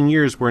 13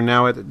 years, we're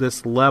now at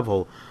this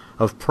level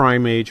of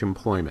prime age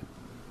employment.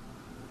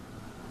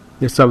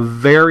 It's a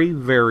very,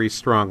 very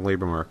strong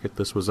labor market.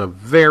 This was a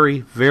very,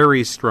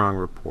 very strong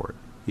report.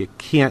 You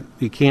can't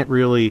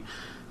really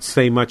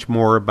say much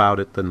more about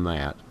it than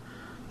that.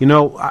 You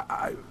know,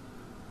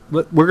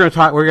 we're going to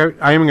talk.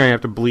 I am going to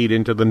have to bleed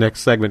into the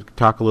next segment to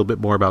talk a little bit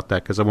more about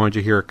that, because I wanted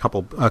you to hear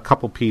a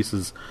couple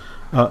pieces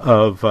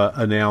of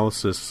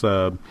analysis,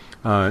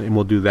 and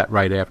we'll do that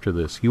right after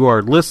this. You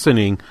are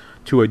listening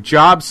to a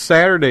Job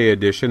Saturday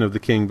edition of the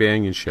King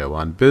Banaian Show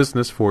on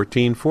Business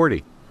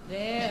 1440.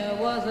 There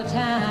was a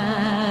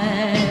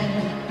time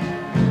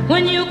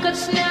when you could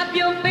snap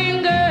your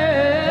fingers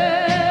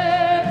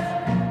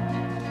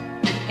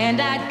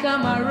and I'd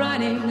come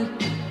a-running.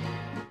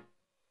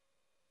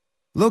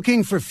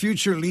 Looking for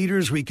future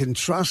leaders we can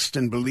trust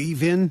and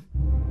believe in?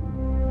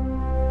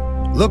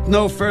 Look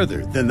no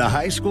further than the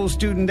high school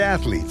student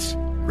athletes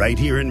right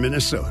here in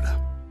Minnesota.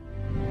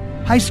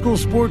 High school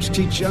sports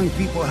teach young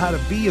people how to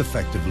be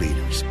effective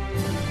leaders.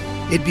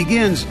 It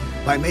begins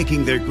by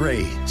making their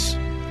grades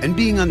and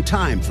being on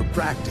time for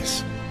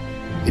practice.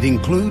 It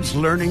includes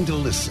learning to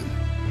listen,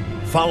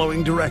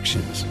 following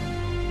directions,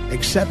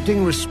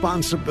 accepting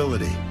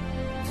responsibility,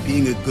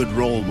 being a good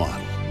role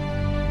model.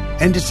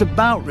 And it's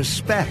about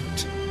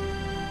respect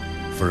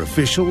for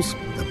officials,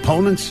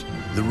 opponents,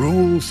 the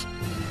rules,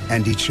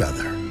 and each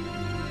other.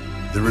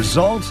 The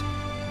result?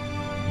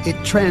 It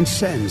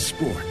transcends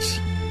sports.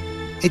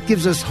 It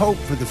gives us hope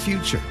for the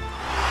future.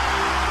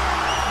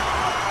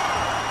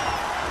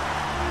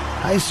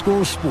 High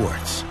school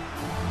sports.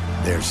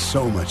 There's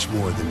so much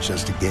more than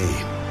just a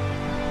game.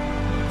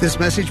 This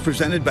message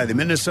presented by the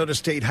Minnesota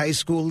State High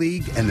School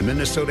League and the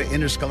Minnesota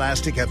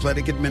Interscholastic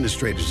Athletic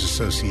Administrators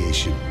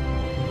Association.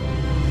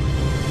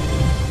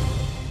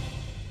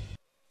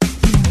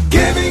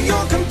 Giving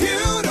your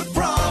computer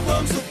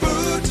problems the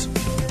boot.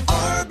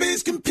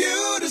 Arby's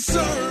Computer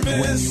Service.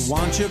 When you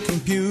want your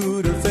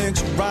computer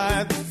fixed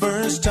right the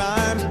first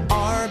time,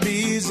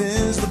 Arby's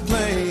is the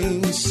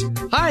place.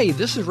 Hi,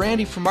 this is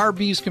Randy from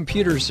RB's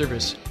Computer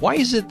Service. Why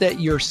is it that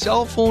your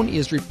cell phone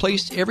is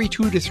replaced every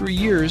 2 to 3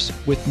 years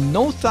with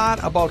no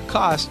thought about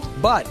cost,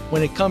 but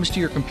when it comes to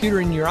your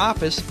computer in your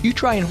office, you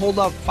try and hold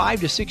out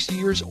 5 to 6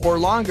 years or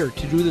longer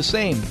to do the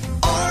same?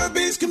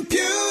 Arby's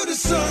Computer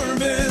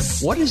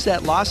Service. What is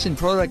that loss in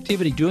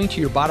productivity doing to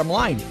your bottom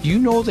line? Do you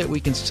know that we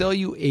can sell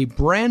you a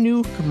brand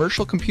new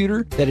commercial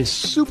computer that is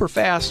super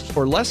fast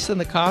for less than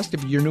the cost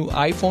of your new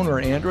iPhone or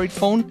Android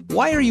phone?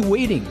 Why are you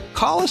waiting?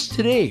 Call us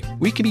today.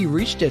 We can be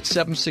reached at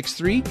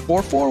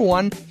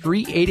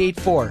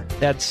 763-441-3884.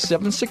 That's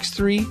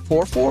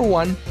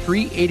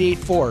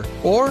 763-441-3884.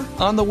 Or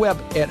on the web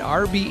at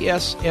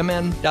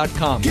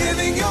rbsmn.com.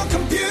 Giving your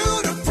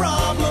computer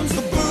problems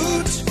the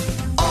boot.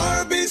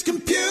 Arby's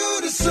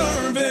Computer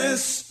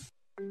Service.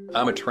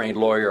 I'm a trained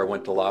lawyer. I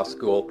went to law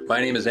school. My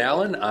name is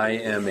Alan. I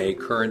am a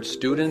current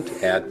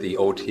student at the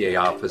OTA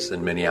office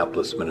in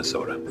Minneapolis,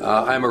 Minnesota.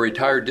 I'm a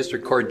retired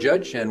district court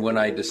judge, and when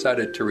I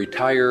decided to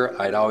retire,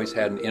 I'd always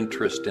had an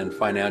interest in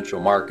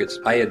financial markets.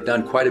 I had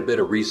done quite a bit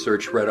of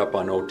research, read up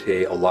on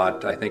OTA a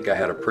lot. I think I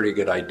had a pretty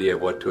good idea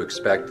of what to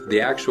expect.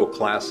 The actual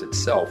class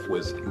itself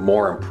was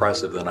more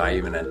impressive than I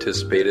even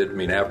anticipated. I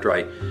mean, after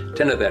I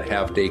attended that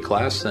half-day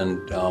class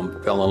and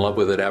fell in love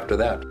with it after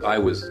that, I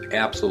was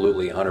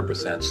absolutely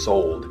 100%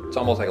 sold. It's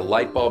almost like a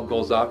light bulb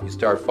goes off. You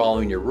start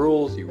following your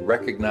rules. You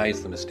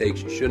recognize the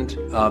mistakes you shouldn't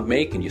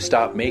make, and you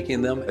stop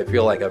making them. I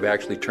feel like I've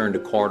actually turned a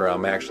corner.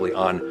 I'm actually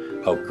on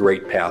a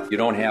great path. You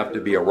don't have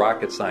to be a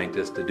rocket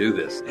scientist to do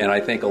this. And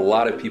I think a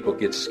lot of people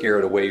get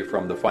scared away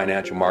from the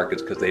financial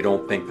markets because they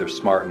don't think they're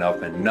smart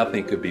enough, and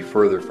nothing could be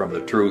further from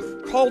the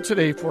truth. Call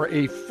today for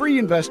a free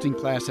investing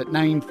class at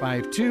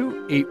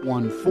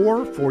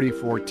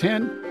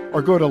 952-814-4410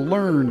 or go to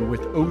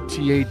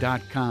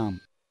learnwithota.com.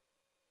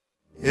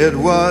 It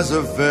was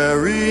a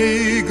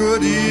very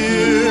good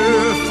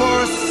year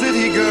for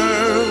city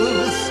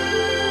girls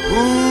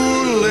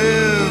who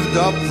lived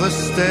up the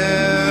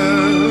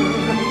stair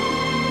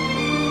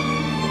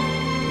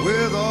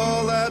with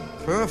all that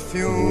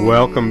perfume.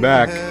 Welcome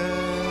back.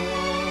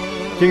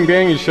 King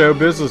Banaian Show,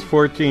 Business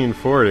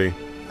 1440.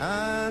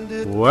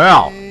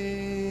 Well,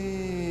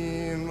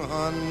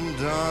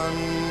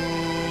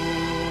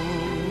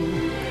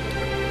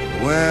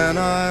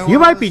 You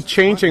might be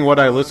changing what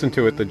I listened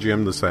to at the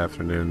gym this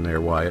afternoon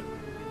there, Wyatt.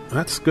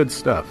 That's good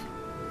stuff.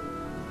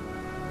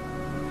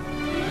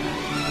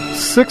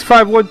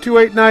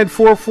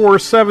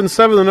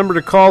 651-289-4477, the number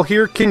to call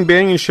here. King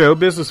Banaian Show,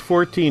 Business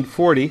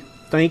 1440.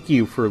 Thank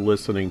you for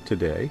listening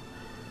today.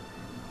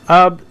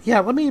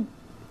 Let me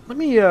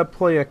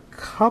play a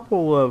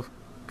couple of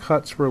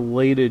cuts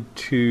related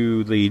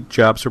to the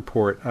jobs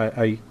report.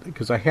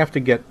 Because I have to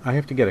get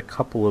a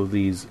couple of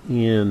these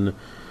in.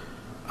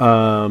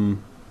 So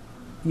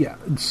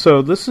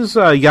this is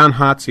Jan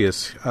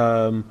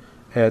Hatzius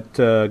at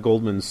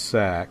Goldman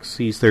Sachs.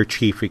 He's their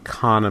chief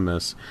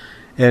economist,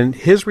 and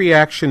his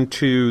reaction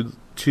to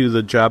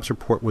the jobs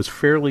report was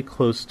fairly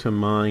close to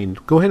mine.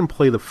 Go ahead and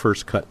play the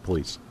first cut,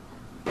 please.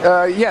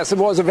 Yes, it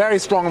was a very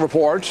strong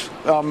report.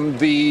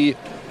 The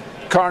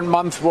current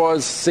month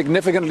was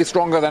significantly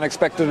stronger than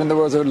expected, and there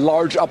was a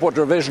large upward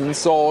revision.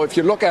 So if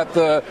you look at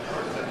the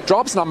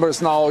jobs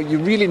numbers now, you're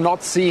really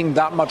not seeing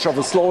that much of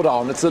a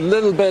slowdown. It's a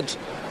little bit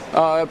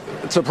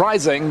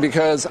surprising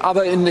because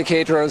other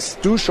indicators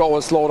do show a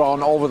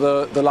slowdown over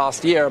the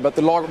last year, but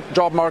the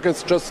job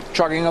market's just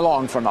chugging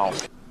along for now.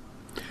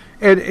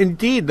 And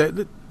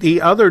indeed,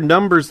 the other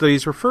numbers that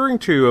he's referring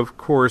to, of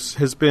course,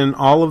 has been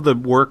all of the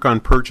work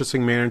on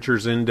purchasing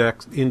managers'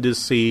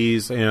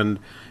 indices and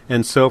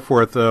so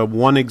forth.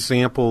 One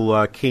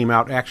example came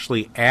out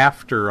actually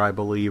after, I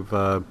believe,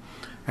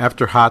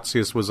 after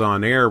Hatzius was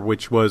on air,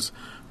 which was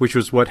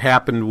what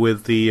happened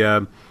with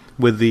the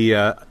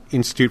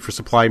Institute for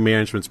Supply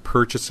Management's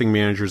Purchasing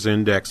Managers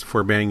Index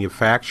for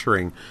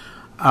manufacturing,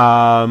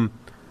 and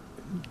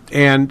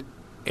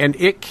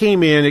it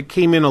came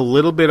in a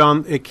little bit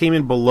it came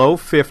in below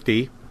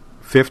 50.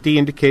 50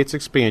 indicates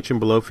expansion,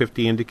 below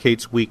 50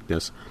 indicates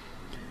weakness.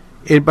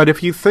 But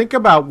if you think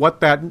about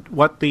what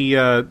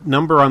the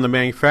number on the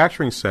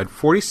manufacturing said,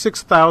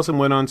 46,000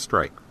 went on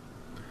strike.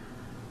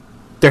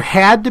 There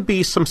had to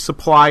be some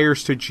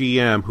suppliers to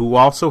GM who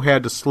also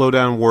had to slow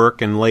down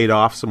work and laid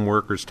off some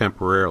workers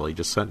temporarily,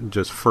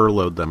 just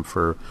furloughed them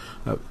for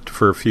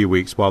a few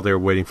weeks while they were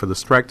waiting for the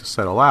strike to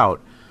settle out.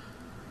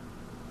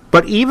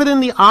 But even in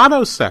the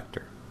auto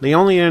sector, they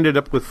only ended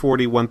up with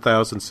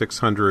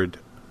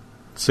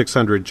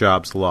 41,600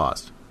 jobs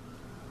lost.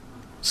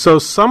 So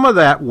some of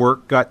that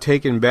work got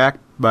taken back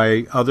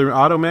by other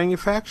auto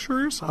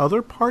manufacturers,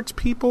 other parts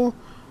people.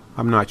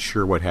 I'm not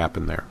sure what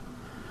happened there.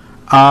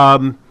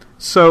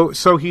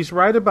 So he's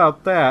right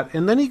about that,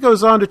 and then he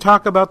goes on to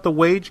talk about the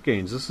wage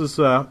gains. This is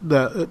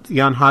the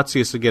Jan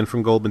Hatzius again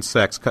from Goldman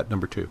Sachs, cut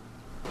number 2.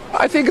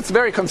 I think it's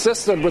very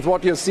consistent with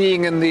what you're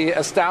seeing in the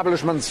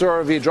establishment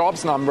survey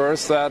jobs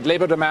numbers, that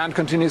labor demand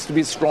continues to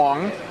be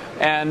strong.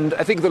 And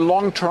I think the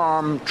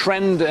long-term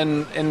trend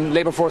in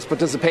labor force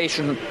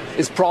participation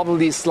is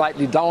probably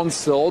slightly down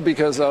still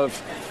because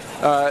of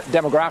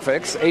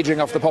demographics, aging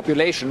of the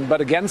population.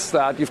 But against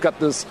that, you've got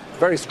this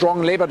very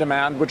strong labor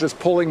demand, which is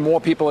pulling more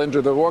people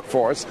into the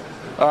workforce,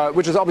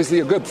 which is obviously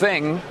a good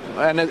thing.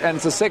 And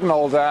it's a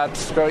signal that,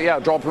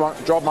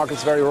 job market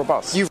is very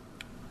robust.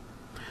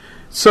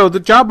 So the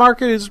job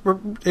market is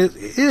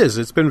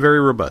it's been very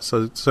robust.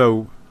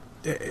 So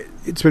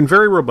it's been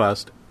very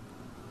robust.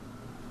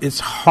 It's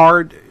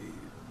hard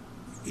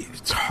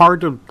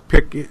to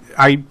pick.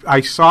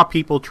 I saw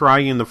people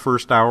trying in the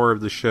first hour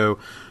of the show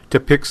to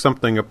pick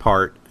something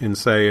apart and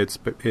say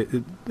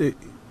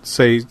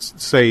say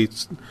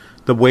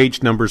the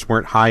wage numbers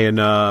weren't high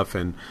enough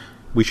and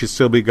we should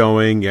still be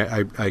going.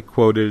 I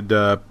quoted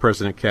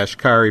President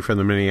Kashkari from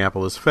the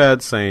Minneapolis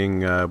Fed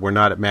saying we're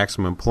not at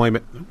maximum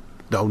employment.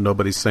 No,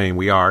 nobody's saying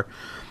we are.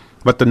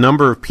 But the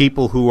number of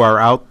people who are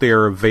out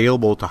there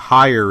available to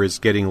hire is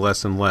getting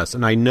less and less.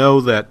 And I know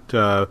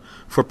that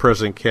for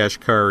President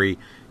Kashkari,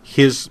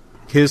 his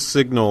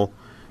signal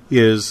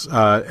is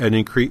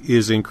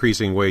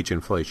increasing wage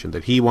inflation.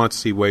 That he wants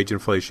to see wage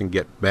inflation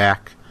get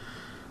back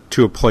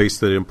to a place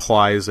that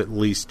implies at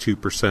least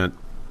 2%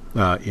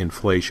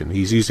 inflation.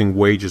 He's using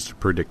wages to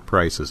predict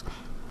prices.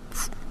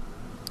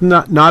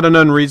 Not an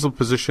unreasonable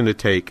position to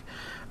take.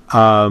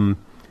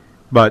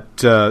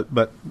 But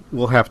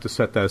we'll have to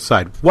set that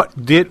aside.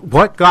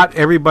 What got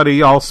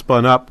everybody all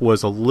spun up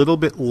was a little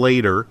bit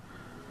later.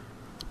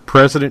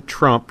 President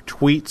Trump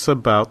tweets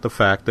about the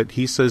fact that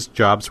he says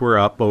jobs were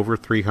up over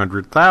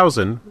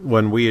 300,000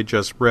 when we had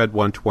just read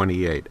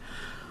 128.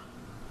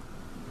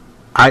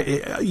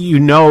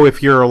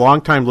 If you're a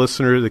longtime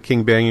listener to the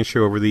King Banaian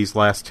Show over these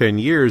last 10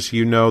 years,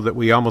 you know that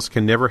we almost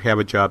can never have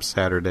a job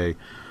Saturday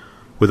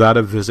without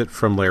a visit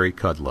from Larry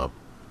Kudlow.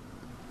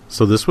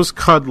 So this was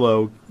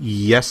Kudlow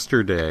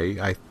yesterday.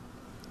 I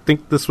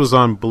think this was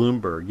on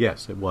Bloomberg.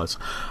 Yes, it was.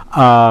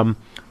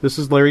 This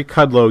is Larry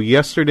Kudlow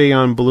yesterday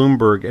on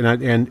Bloomberg,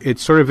 and it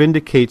sort of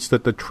indicates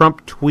that the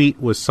Trump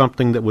tweet was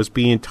something that was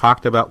being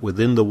talked about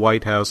within the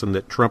White House and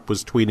that Trump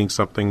was tweeting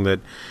something that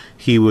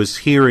he was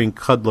hearing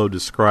Kudlow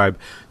describe.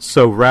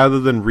 So rather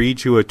than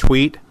read you a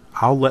tweet,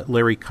 I'll let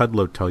Larry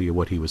Kudlow tell you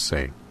what he was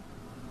saying.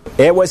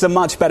 It was a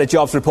much better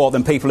jobs report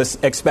than people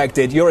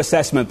expected. Your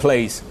assessment,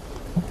 please.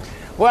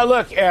 Well,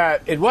 look,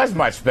 it was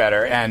much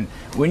better, and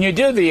when you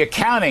do the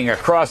accounting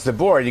across the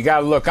board, you got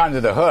to look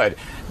under the hood.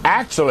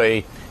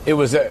 Actually, it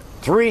was a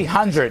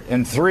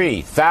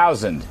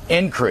 303,000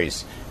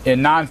 increase in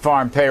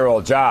non-farm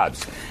payroll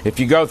jobs. If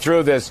you go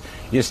through this,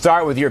 you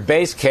start with your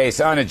base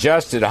case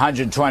unadjusted,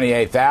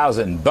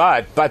 128,000,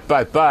 but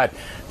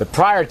the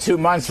prior 2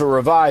 months were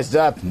revised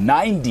up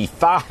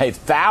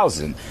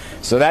 95,000.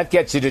 So that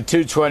gets you to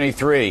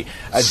 223.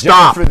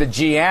 Adjust for the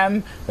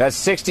GM, that's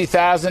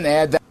 60,000.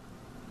 Add that.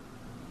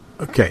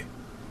 Okay.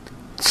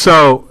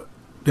 So,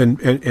 and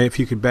if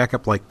you could back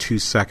up like 2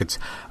 seconds.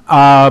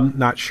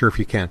 Not sure if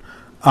you can.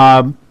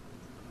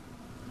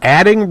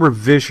 Adding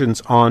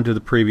revisions onto the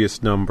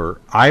previous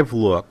number, I've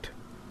looked,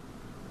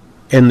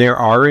 and there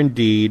are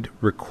indeed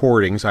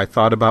recordings. I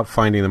thought about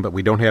finding them, but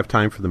we don't have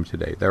time for them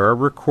today. There are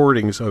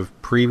recordings of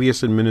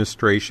previous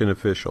administration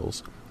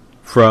officials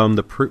from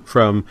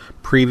from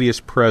previous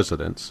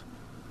presidents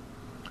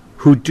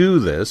who do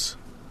this.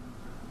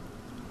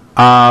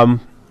 I'll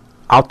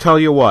tell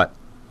you what,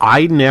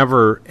 I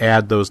never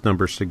add those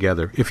numbers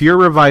together. If you're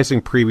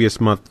revising previous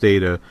month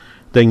data,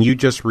 then you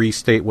just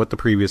restate what the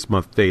previous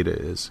month data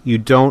is. You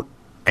don't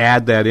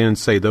add that in and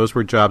say those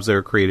were jobs that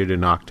were created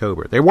in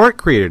October. They weren't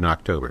created in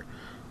October.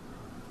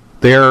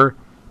 They're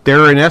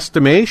an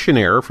estimation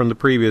error from the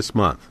previous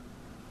month.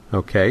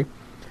 Okay?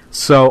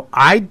 So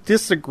I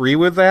disagree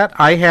with that.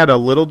 I had a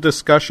little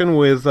discussion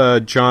with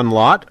John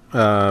Lott,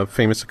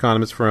 famous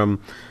economist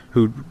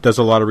who does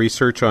a lot of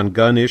research on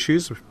gun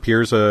issues,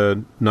 appears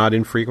not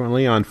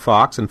infrequently on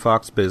Fox and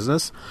Fox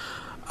Business.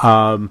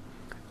 And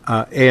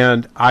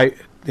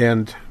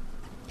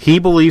he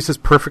believes it's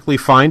perfectly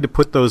fine to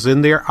put those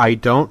in there. I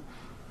don't.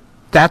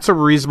 That's a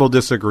reasonable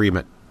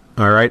disagreement.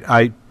 All right.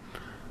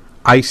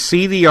 I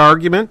see the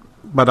argument,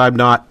 but I'm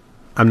not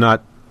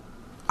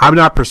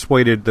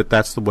persuaded that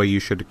that's the way you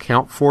should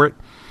account for it.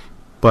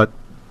 But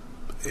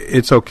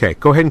it's okay.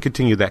 Go ahead and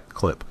continue that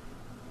clip.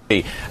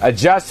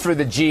 Adjust for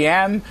the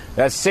GM,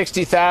 that's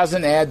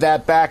 60,000. Add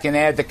that back and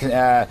add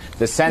the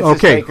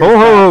census takers.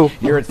 Okay.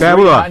 You're at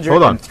 303.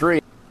 Hold on.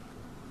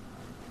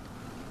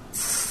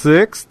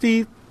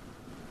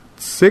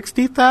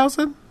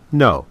 60,000?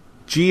 No.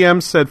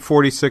 GM said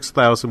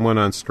 46,000 went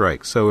on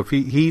strike. So if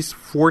he's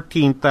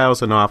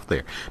 14,000 off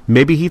there.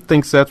 Maybe he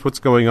thinks that's what's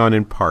going on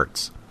in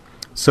parts.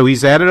 So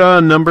he's added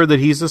on a number that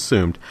he's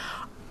assumed.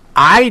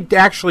 I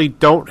actually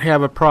don't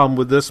have a problem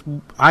with this.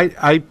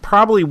 I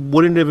probably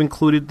wouldn't have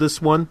included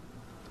this one.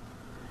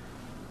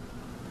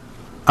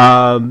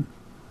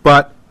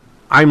 But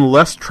I'm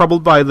less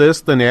troubled by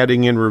this than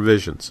adding in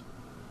revisions.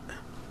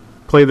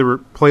 Play the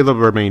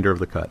remainder of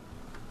the cut.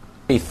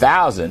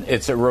 3,000.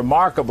 It's a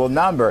remarkable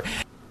number.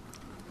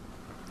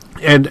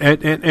 And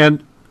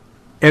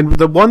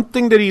the one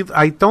thing that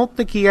I don't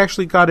think he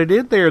actually got it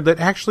in there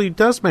that actually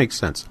does make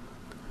sense.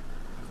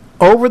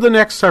 Over the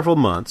next several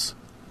months,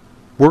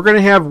 we're going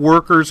to have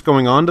workers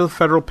going onto the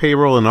federal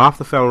payroll and off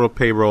the federal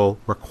payroll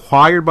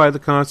required by the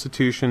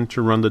Constitution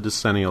to run the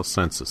decennial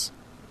census.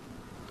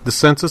 The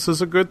census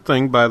is a good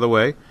thing, by the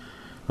way.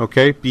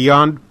 Okay,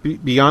 beyond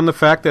the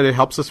fact that it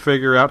helps us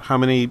figure out how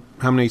many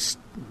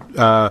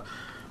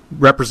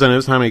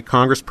representatives, how many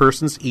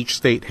congresspersons each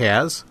state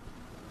has.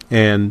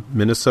 And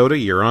Minnesota,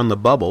 you're on the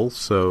bubble,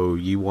 so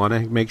you want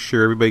to make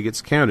sure everybody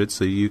gets counted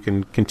so you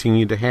can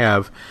continue to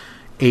have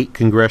 8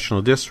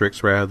 congressional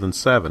districts rather than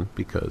 7,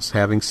 because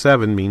having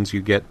 7 means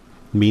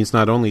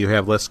not only you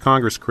have less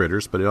Congress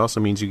critters, but it also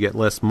means you get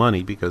less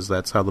money because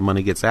that's how the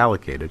money gets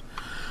allocated.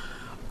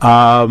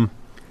 But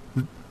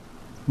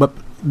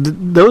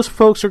those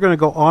folks are going to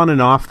go on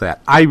and off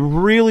that. I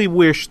really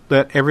wish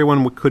that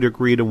everyone could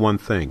agree to one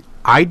thing.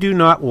 I do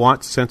not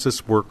want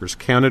census workers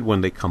counted when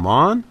they come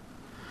on,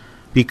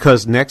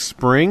 because next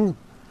spring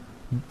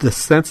the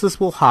census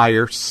will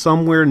hire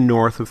somewhere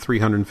north of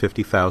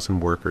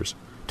 350,000 workers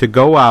to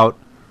go out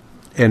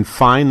and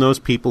find those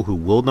people who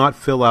will not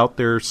fill out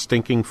their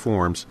stinking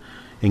forms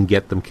and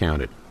get them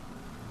counted.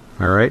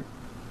 All right?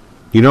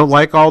 You don't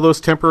like all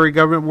those temporary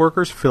government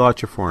workers? Fill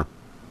out your form.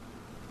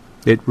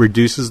 It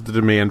reduces the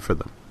demand for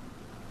them.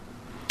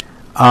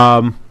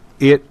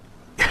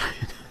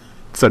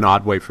 It's an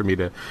odd way for me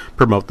to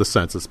promote the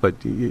census, but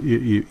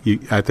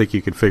I think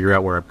you can figure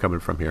out where I'm coming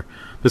from here.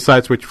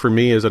 Besides which, for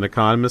me as an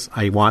economist,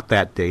 I want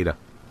that data.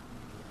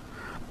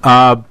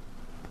 I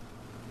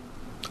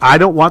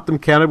don't want them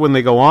counted when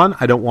they go on.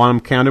 I don't want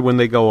them counted when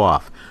they go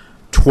off.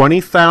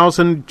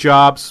 20,000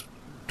 jobs,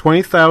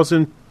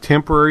 20,000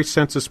 temporary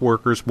census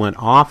workers went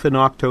off in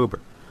October.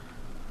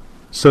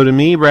 So to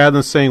me, rather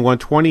than saying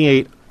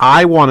 128,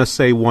 I want to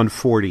say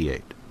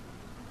 148.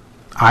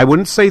 I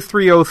wouldn't say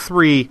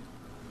 303.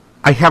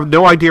 I have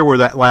no idea where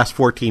that last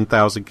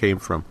 14,000 came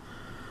from.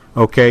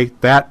 Okay,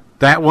 that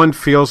one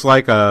feels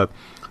like what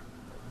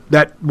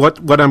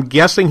I'm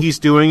guessing he's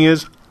doing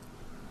is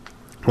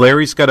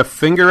Larry's got a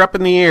finger up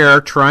in the air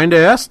trying to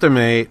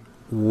estimate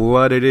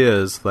what it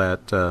is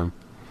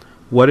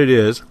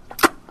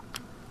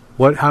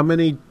how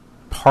many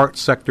part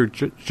sector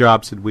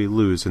jobs did we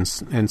lose,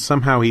 and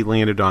somehow he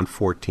landed on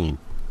 14.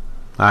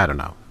 I don't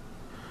know.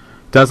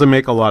 Doesn't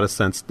make a lot of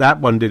sense. That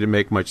one didn't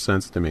make much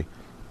sense to me.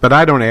 But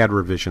I don't add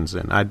revisions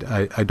in.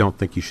 I don't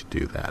think you should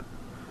do that.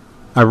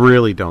 I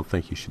really don't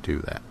think you should do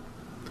that.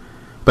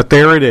 But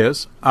there it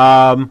is.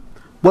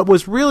 What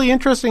was really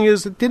interesting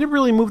is it didn't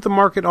really move the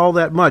market all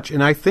that much.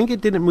 And I think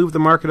it didn't move the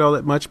market all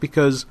that much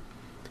because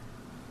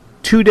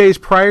 2 days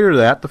prior to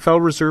that, the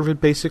Federal Reserve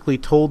had basically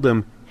told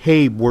them,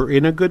 hey, we're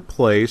in a good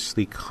place.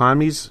 The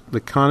economy's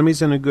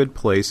in a good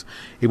place.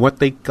 And what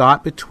they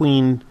got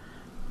between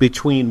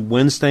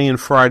Wednesday and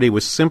Friday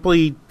was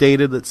simply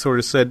data that sort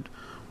of said,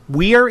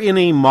 we are in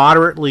a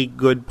moderately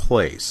good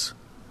place.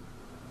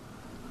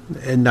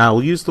 And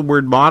I'll use the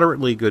word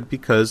moderately good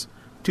because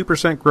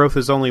 2% growth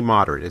is only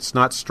moderate. It's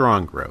not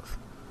strong growth.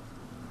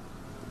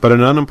 But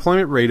an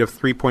unemployment rate of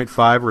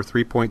 3.5 or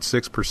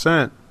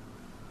 3.6%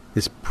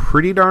 is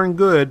pretty darn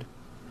good.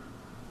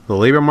 The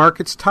labor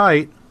market's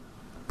tight.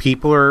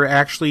 People are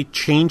actually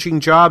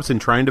changing jobs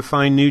and trying to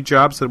find new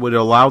jobs that would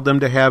allow them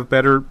to have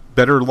better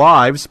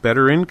lives,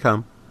 better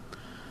income.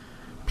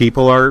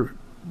 People are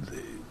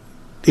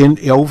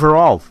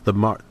overall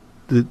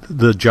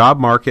the job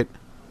market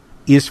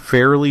is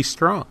fairly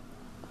strong.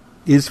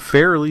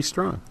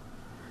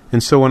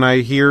 And so when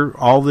I hear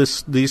all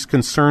these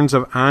concerns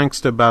of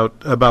angst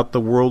about the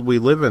world we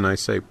live in, I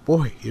say,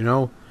 boy, in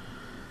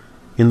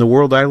the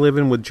world I live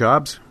in with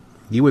jobs,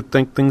 you would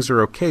think things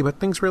are okay, but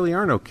things really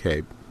aren't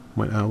okay.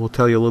 We'll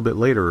tell you a little bit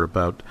later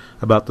about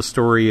the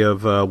story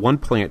of one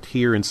plant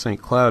here in St.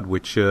 Cloud,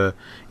 which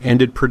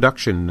ended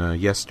production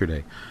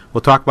yesterday. We'll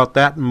talk about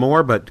that and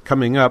more, but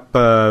coming up,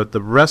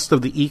 the rest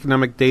of the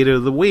economic data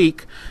of the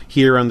week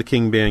here on the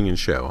King Banaian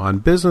Show on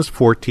Business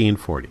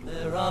 1440.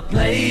 There are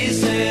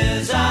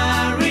places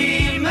I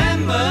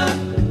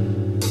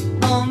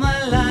remember all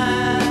my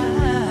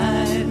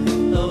life,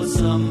 though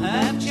some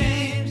have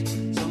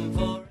changed, some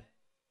for...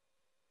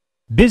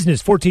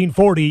 Business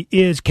 1440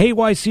 is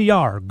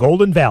KYCR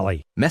Golden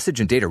Valley.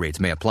 Message and data rates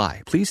may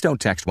apply. Please don't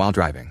text while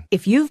driving.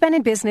 If you've been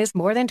in business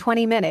more than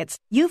 20 minutes,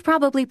 you've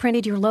probably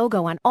printed your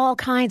logo on all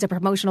kinds of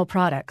promotional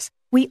products.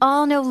 We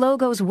all know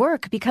logos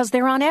work because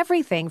they're on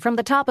everything from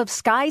the top of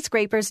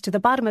skyscrapers to the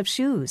bottom of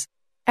shoes.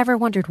 Ever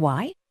wondered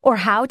why? Or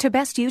how to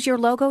best use your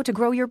logo to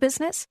grow your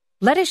business?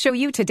 Let us show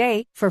you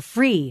today for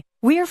free.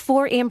 We're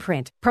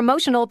 4imprint,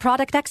 promotional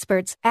product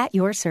experts at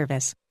your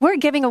service. We're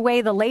giving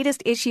away the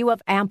latest issue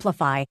of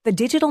Amplify, the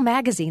digital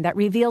magazine that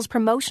reveals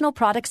promotional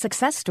product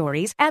success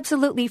stories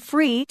absolutely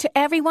free to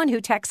everyone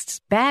who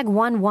texts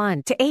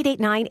BAG11 to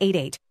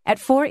 88988. At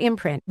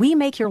 4imprint, we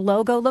make your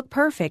logo look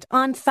perfect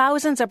on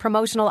thousands of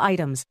promotional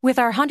items. With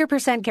our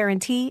 100%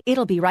 guarantee,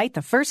 it'll be right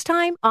the first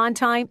time, on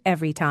time,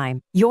 every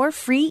time. Your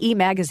free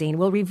e-magazine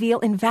will reveal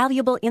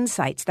invaluable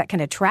insights that can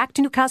attract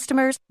new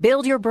customers,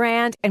 build your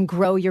brand, and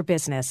grow your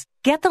business.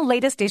 Get the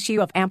latest issue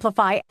of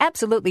Amplify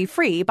absolutely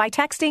free by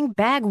texting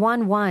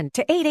BAG11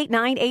 to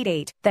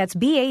 88988. That's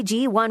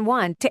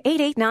BAG11 to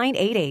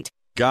 88988.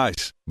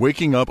 Guys,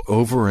 waking up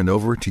over and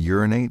over to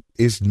urinate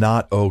is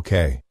not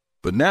okay.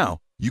 But now,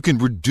 you can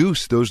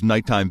reduce those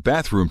nighttime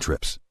bathroom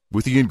trips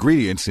with the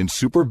ingredients in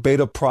Super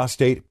Beta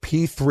Prostate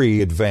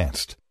P3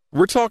 Advanced.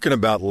 We're talking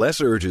about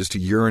less urges to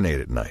urinate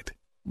at night,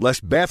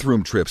 less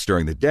bathroom trips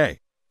during the day,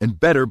 and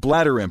better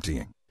bladder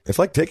emptying. It's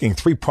like taking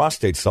 3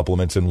 prostate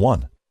supplements in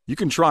one. You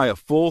can try a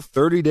full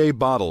 30-day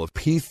bottle of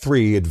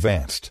P3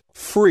 Advanced.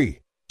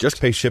 Free.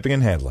 Just pay shipping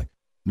and handling.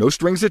 No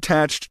strings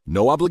attached,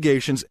 no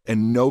obligations,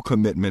 and no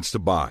commitments to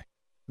buy.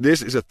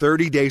 This is a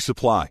 30-day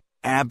supply,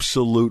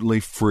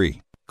 absolutely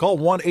free. Call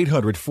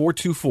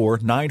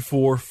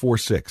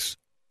 1-800-424-9446.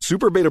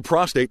 Super Beta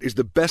Prostate is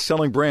the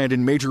best-selling brand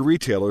in major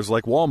retailers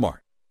like Walmart.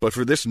 But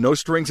for this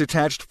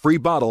no-strings-attached free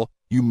bottle,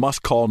 you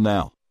must call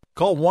now.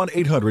 Call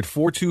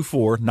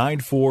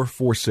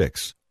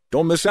 1-800-424-9446.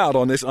 Don't miss out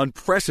on this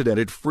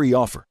unprecedented free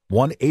offer.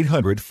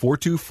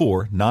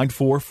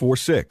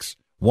 1-800-424-9446.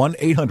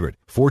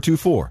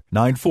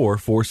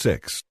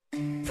 1-800-424-9446.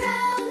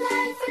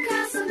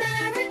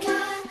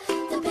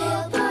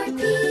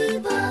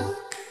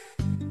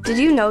 Did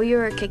you know you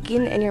were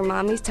kicking in your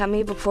mommy's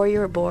tummy before you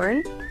were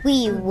born?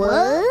 We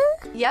were?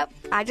 Yep.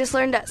 I just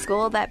learned at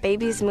school that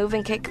babies move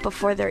and kick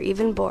before they're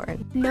even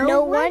born.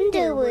 No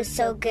wonder we're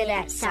so good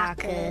at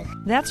soccer.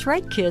 That's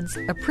right, kids.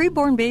 A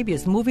preborn baby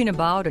is moving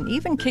about and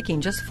even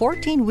kicking just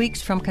 14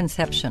 weeks from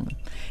conception.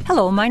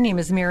 Hello, my name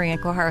is Marianne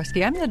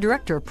Koharski. I'm the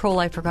director of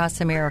Pro-Life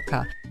Across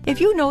America.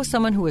 If you know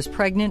someone who is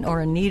pregnant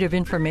or in need of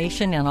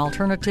information and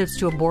alternatives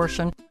to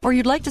abortion, or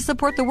you'd like to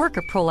support the work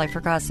of Pro-Life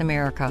Across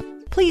America,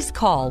 please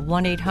call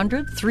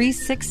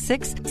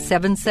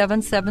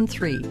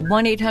 1-800-366-7773,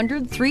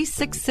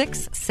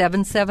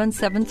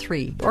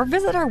 1-800-366-7773, or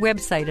visit our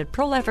website at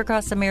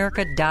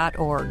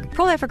prolifeacrossamerica.org.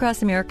 Pro-Life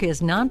Across America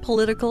is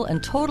non-political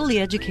and totally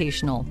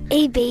educational.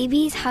 A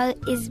baby's heart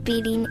is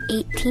beating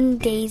 18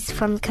 days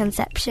from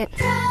conception.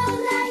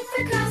 Pro-Life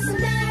Across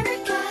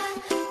America,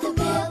 the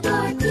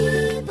Billboard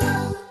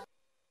people.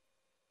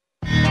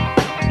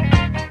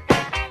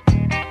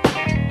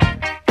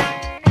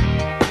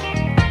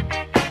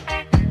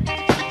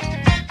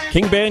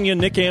 King Banaian,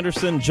 Nick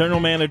Anderson, General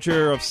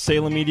Manager of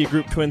Salem Media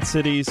Group Twin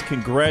Cities.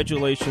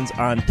 Congratulations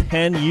on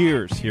 10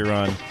 years here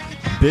on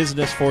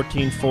Business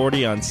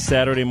 1440 on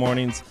Saturday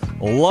mornings.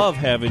 Love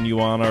having you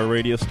on our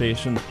radio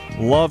station.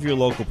 Love your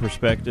local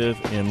perspective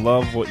and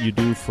love what you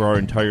do for our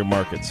entire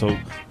market. So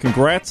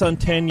congrats on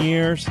 10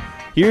 years.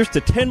 Here's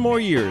to 10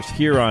 more years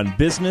here on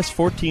Business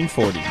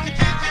 1440.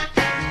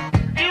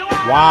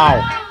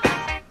 Wow.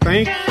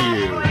 Thank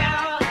you.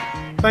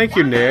 Thank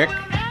you, Nick.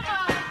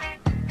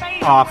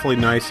 Awfully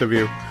nice of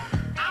you.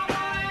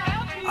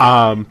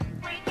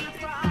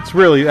 It's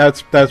really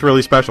that's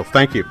really special.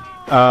 Thank you.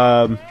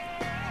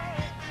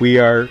 We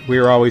are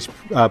always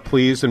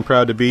pleased and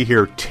proud to be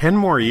here. 10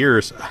 more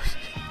years.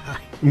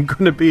 I'm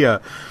going to be I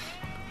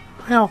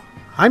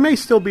may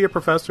still be a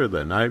professor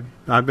then. I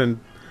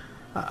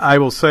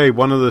will say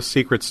one of the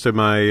secrets to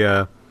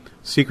my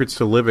secrets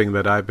to living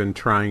that I've been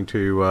trying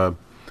to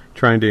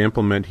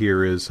implement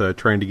here is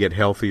trying to get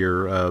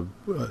healthier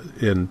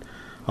and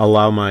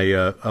allow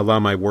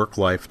my work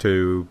life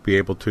to be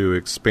able to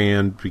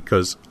expand,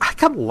 because I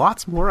got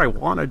lots more I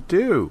want to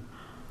do.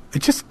 I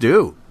just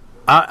do.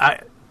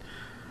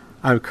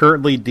 I'm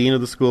currently dean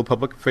of the School of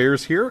Public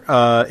Affairs here.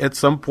 At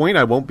some point,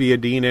 I won't be a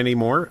dean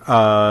anymore.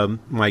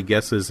 My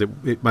guess is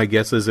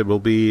it will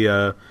be.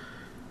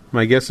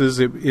 My guess is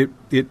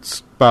it's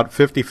about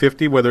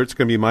 50-50 whether it's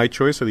going to be my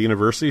choice or the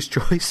university's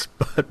choice.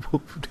 But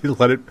we'll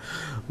let it.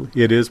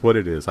 It is what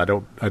it is. I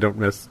don't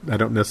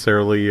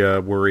necessarily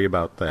worry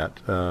about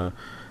that.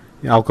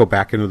 I'll go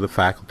back into the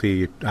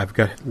faculty. I've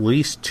got at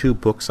least 2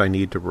 books I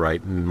need to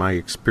write, and my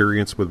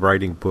experience with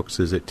writing books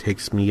is it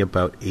takes me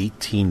about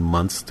 18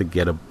 months to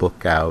get a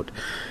book out.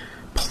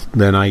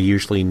 Then I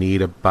usually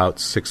need about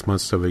 6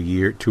 months to a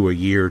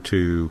year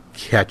to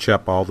catch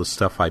up all the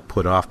stuff I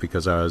put off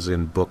because I was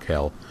in book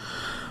hell.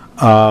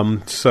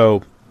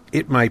 So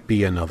it might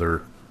be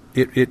another.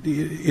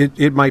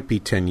 It might be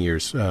 10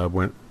 years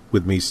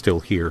with me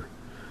still here.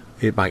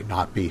 It might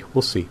not be.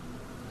 We'll see.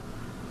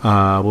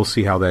 We'll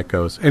see how that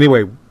goes.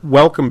 Anyway,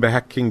 welcome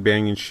back, King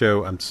Banyan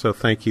Show. So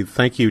thank you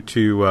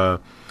to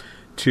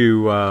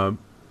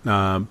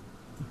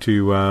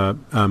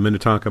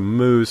Minnetonka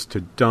Moose,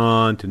 to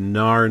Don, to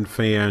Narn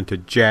Fan, to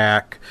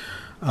Jack,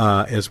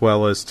 as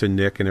well as to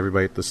Nick and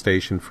everybody at the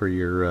station for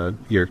your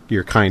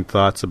kind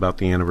thoughts about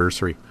the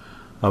anniversary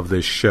of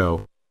this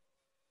show.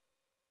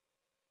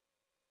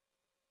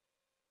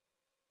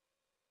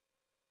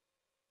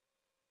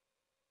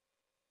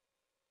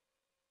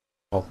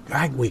 Well,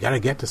 we got to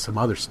get to some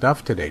other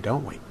stuff today,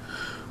 don't we?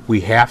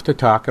 We have to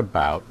talk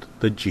about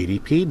the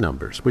GDP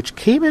numbers, which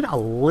came in a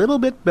little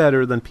bit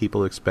better than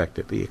people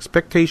expected. The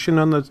expectation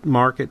on the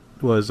market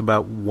was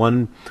about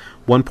 1.5,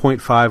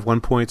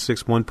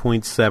 1.6,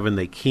 1.7.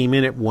 They came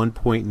in at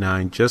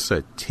 1.9, just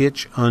a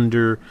titch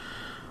under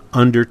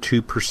 2%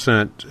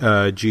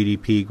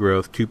 GDP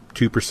growth,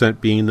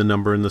 2% being the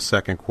number in the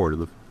second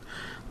quarter.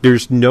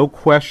 There's no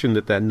question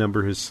that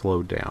number has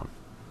slowed down.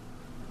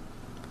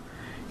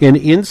 And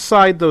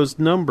inside those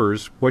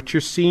numbers, what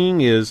you're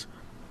seeing is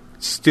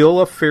still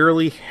a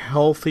fairly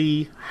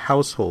healthy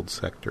household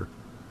sector.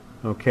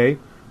 Okay?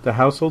 The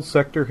household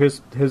sector has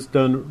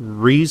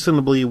done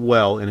reasonably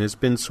well and has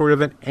been sort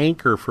of an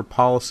anchor for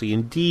policy.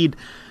 Indeed,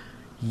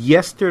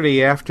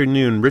 yesterday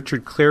afternoon,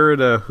 Richard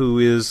Clarida, who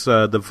is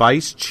the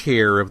vice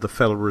chair of the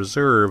Federal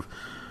Reserve,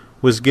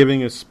 was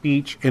giving a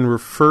speech and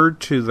referred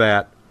to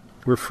that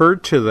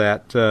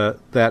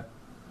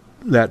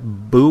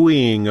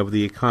buoying of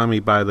the economy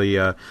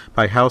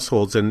by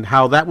households and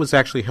how that was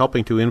actually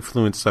helping to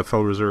influence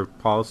Federal Reserve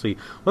policy.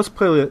 Let's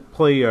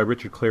play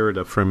Richard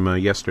Clarida from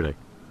yesterday.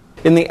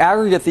 In the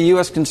aggregate, the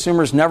U.S.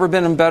 consumer's never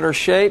been in better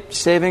shape.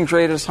 Savings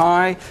rate is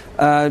high.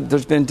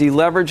 There's been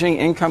deleveraging.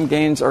 Income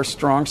gains are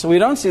strong. So we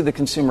don't see the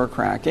consumer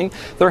cracking.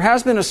 There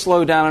has been a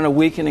slowdown and a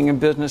weakening in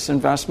business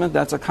investment.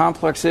 That's a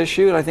complex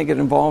issue, and I think it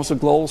involves a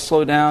global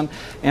slowdown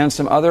and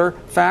some other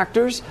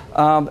factors.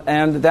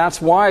 And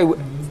that's why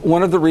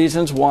one of the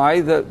reasons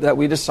why that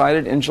we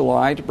decided in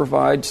July to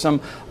provide some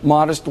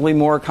modestly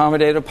more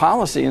accommodative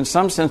policy, in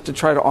some sense, to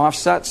try to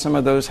offset some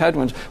of those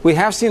headwinds. We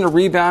have seen a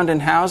rebound in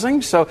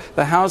housing, so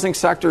the housing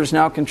sector is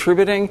now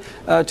contributing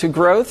to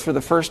growth for the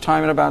first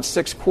time in about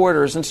 6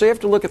 quarters. And so you have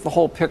to look at the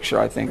whole picture,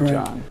 I think, right.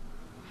 John.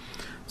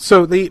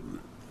 So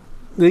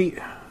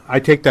I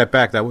take that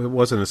back. That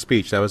wasn't a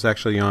speech. That was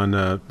actually on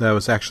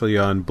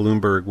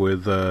Bloomberg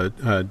with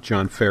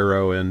John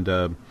Farrow and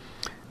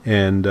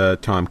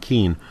Tom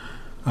Keene.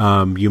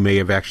 You may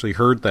have actually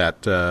heard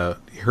that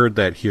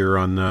here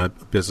on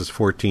Business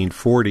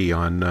 1440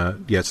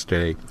 on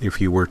yesterday.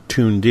 If you were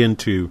tuned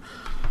into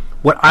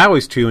what I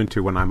always tune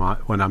into when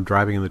I'm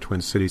driving in the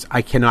Twin Cities,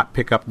 I cannot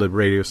pick up the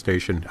radio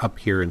station up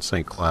here in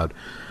St. Cloud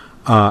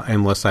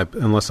unless I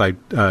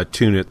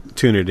tune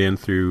it in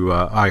through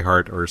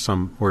iHeart or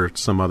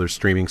some other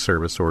streaming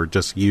service, or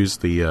just use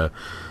the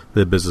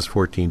Business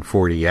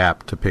 1440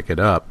 app to pick it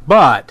up.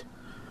 But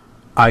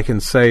I can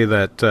say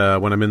that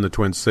when I'm in the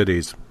Twin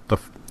Cities,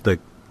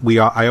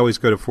 I always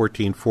go to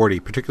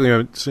 1440,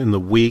 particularly in the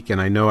week, and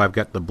I know I've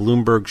got the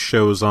Bloomberg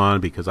shows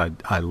on because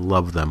I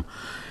love them.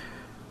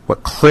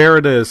 What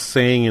Clarida is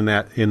saying in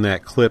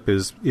that clip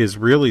is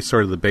really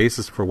sort of the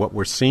basis for what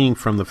we're seeing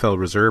from the Federal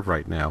Reserve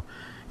right now.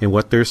 And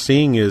what they're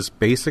seeing is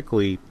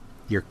basically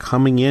you're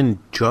coming in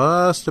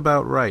just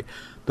about right.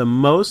 The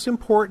most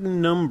important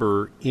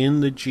number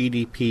in the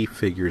GDP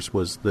figures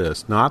was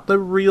this, not the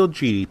real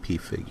GDP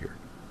figure,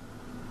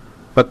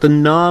 but the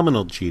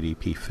nominal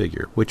GDP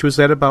figure, which was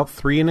at about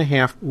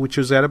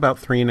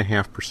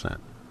 3.5%.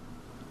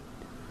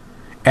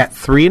 At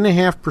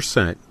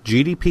 3.5%,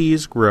 GDP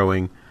is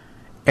growing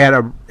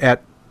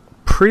at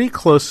pretty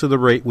close to the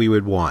rate we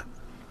would want.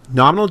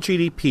 Nominal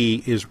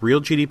GDP is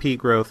real GDP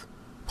growth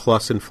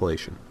plus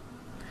inflation.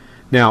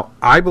 Now,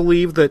 I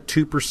believe that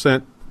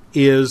 2%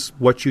 is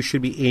what you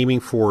should be aiming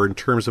for in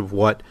terms of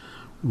what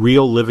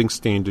real living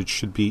standards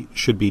should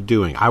be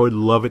doing. I would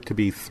love it to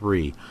be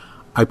 3.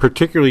 I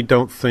particularly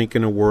don't think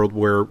in a world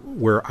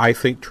where I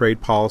think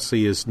trade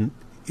policy is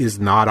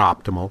not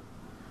optimal.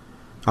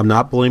 I'm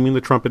not blaming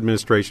the Trump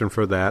administration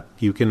for that.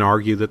 You can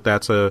argue that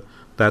that's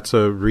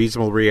a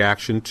reasonable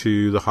reaction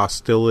to the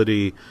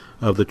hostility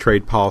of the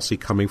trade policy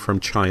coming from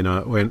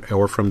China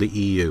or from the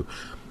EU.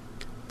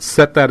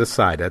 Set that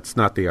aside. That's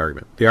not the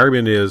argument. The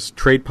argument is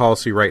trade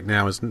policy right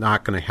now is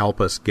not going to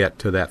help us get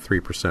to that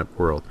 3%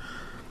 world.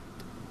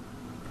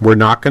 We're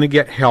not going to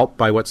get help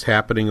by what's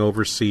happening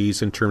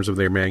overseas in terms of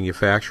their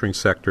manufacturing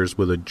sectors,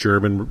 with a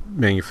German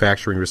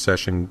manufacturing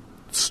recession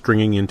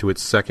stringing into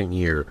its second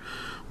year,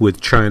 with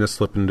China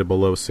slipping to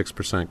below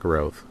 6%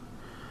 growth.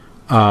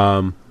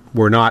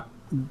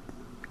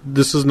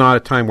 This is not a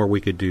time where we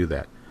could do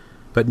that.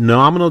 But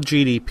nominal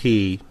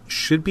GDP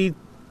should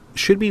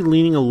be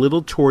leaning a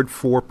little toward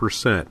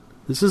 4%.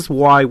 This is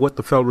why what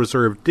the Federal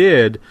Reserve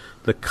did,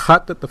 the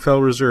cut that the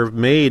Federal Reserve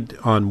made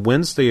on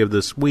Wednesday of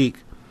this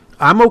week,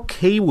 I'm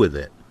okay with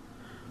it.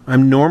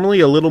 I'm normally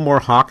a little more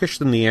hawkish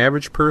than the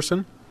average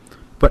person,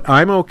 but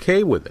I'm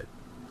okay with it.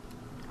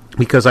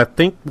 Because I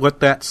think what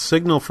that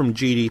signal from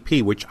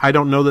GDP, which I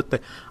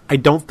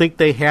don't think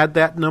they had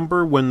that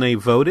number when they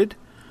voted,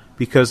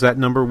 because that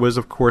number was,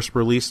 of course,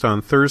 released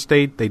on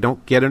Thursday. They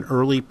don't get an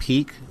early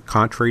peak,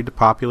 contrary to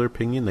popular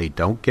opinion. They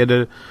don't get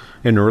an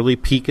early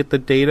peak at the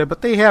data,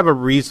 but they have a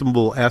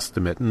reasonable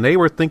estimate, and they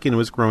were thinking it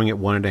was growing at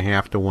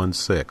 1.5 to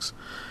 1.6.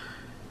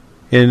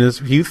 And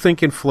if you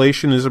think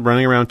inflation is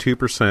running around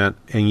 2%,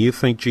 and you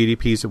think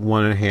GDP is at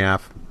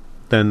 1.5,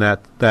 then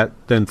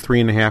then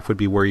 3.5 would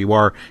be where you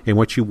are. And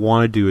what you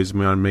want to do is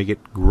make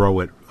it grow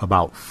at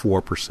about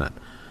 4%.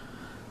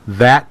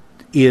 That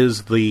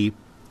is the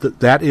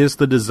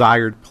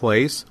desired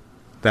place.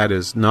 That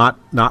is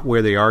not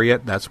where they are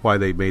yet. That's why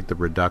they made the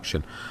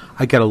reduction.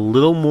 I got a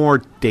little more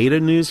data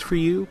news for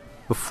you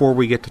before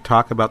we get to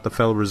talk about the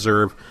Federal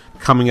Reserve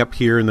coming up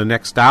here in the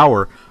next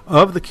hour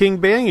of the King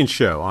Banaian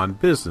Show on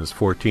Business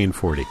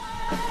 1440.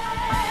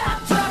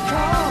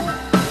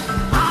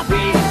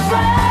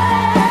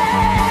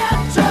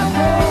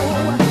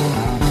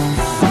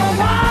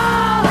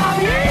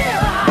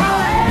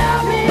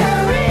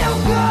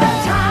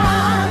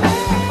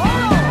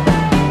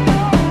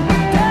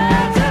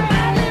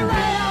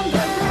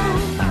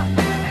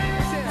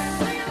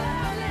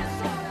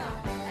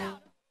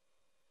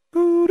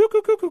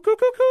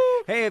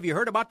 Hey, have you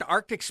heard about the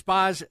Arctic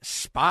Spa's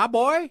Spa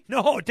Boy?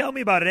 No, tell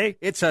me about it, eh?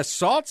 It's a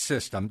salt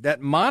system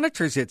that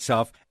monitors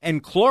itself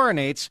and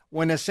chlorinates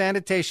when the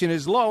sanitation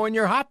is low in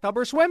your hot tub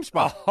or swim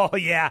spa. Oh,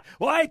 yeah.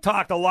 Well, I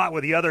talked a lot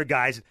with the other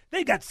guys.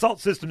 They got salt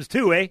systems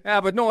too, eh?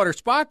 Yeah, but no other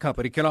spa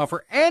company can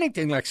offer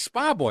anything like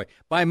Spa Boy.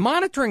 By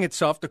monitoring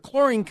itself, the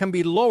chlorine can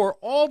be lower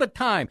all the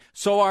time,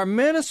 so our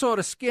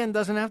Minnesota skin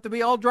doesn't have to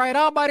be all dried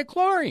out by the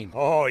chlorine.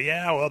 Oh,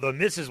 yeah. Well, the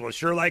missus will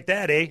sure like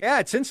that, eh? Yeah,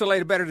 it's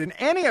insulated better than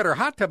any other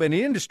hot tub in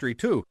the industry,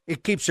 too.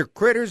 It keeps your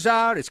critters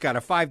out. It's got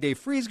a 5-day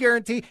freeze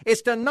guarantee.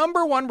 It's the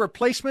 #1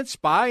 replacement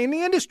spa in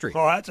the industry.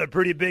 Oh, that's a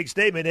pretty big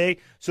statement, eh?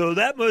 So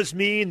that must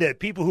mean that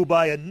people who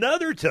buy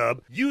another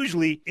tub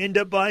usually end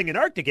up buying an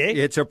Arctic, eh?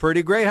 It's a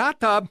pretty great hot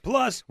tub.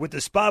 Plus, with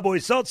the Spa Boy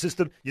salt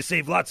system, you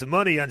save lots of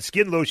money on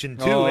skin lotion,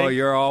 too, Oh, eh?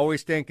 you're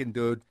always thinking,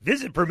 dude.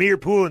 Visit Premier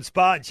Pool and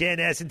Spa in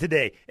Chanhassen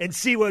today and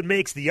see what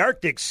makes the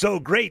Arctic so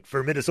great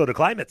for Minnesota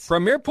climates.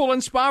 Premier Pool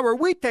and Spa, where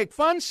we take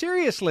fun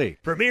seriously.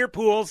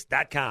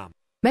 PremierPools.com.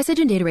 Message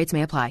and data rates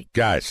may apply.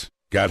 Guys,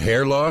 got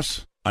hair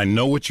loss? I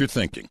know what you're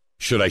thinking.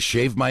 Should I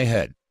shave my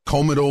head?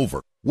 Comb it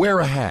over? Wear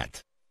a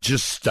hat?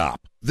 Just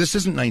stop. This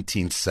isn't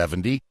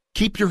 1970.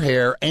 Keep your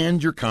hair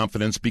and your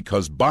confidence,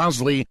 because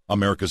Bosley,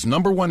 America's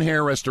 #1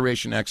 hair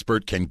restoration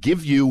expert, can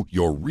give you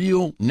your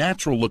real,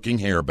 natural-looking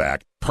hair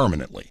back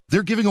permanently.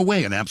 They're giving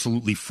away an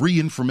absolutely free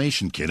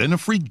information kit and a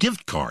free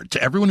gift card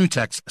to everyone who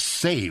texts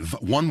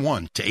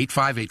SAVE11 to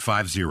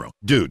 85850.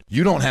 Dude,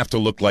 you don't have to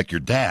look like your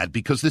dad,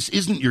 because this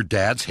isn't your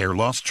dad's hair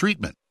loss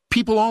treatment.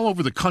 People all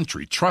over the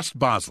country trust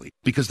Bosley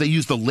because they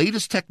use the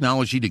latest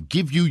technology to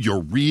give you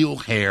your real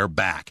hair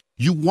back.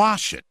 You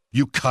wash it.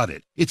 You cut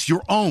it. It's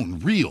your own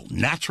real,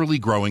 naturally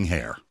growing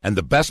hair. And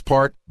the best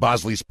part,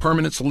 Bosley's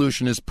permanent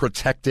solution is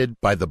protected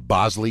by the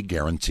Bosley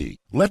Guarantee.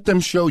 Let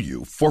them show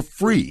you for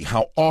free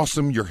how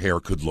awesome your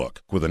hair could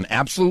look with an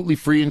absolutely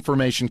free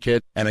information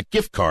kit and a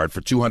gift card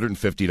for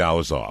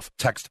 $250 off.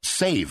 Text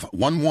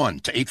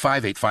SAVE11 to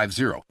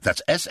 85850.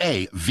 That's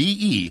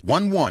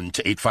SAVE11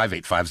 to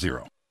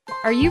 85850.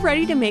 Are you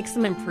ready to make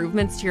some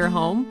improvements to your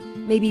home?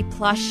 Maybe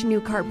plush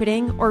new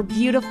carpeting or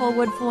beautiful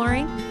wood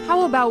flooring?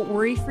 How about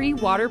worry-free,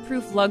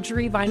 waterproof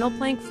luxury vinyl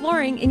plank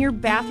flooring in your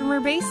bathroom or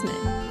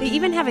basement? They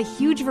even have a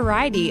huge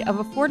variety of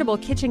affordable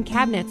kitchen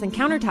cabinets and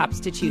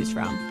countertops to choose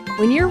from.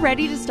 When you're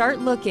ready to start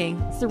looking,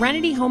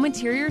 Serenity Home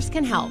Interiors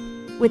can help.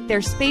 With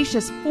their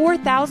spacious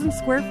 4,000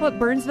 square foot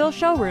Burnsville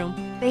showroom,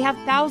 they have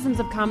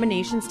thousands of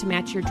combinations to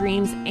match your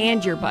dreams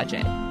and your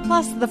budget.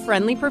 Plus, the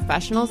friendly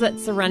professionals at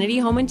Serenity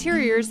Home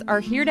Interiors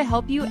are here to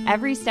help you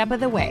every step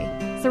of the way.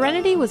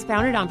 Serenity was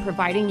founded on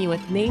providing you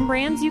with name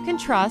brands you can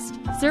trust,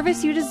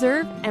 service you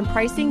deserve, and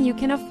pricing you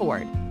can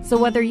afford. So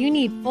whether you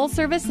need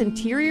full-service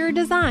interior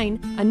design,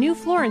 a new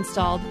floor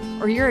installed,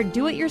 or you're a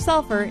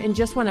do-it-yourselfer and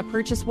just want to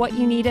purchase what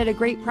you need at a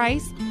great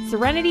price,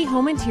 Serenity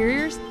Home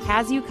Interiors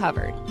has you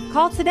covered.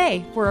 Call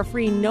today for a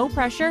free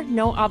no-pressure,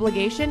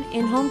 no-obligation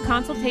in-home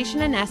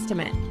consultation and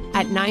estimate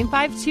at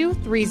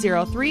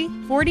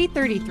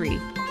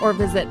 952-303-4033 or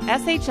visit shi-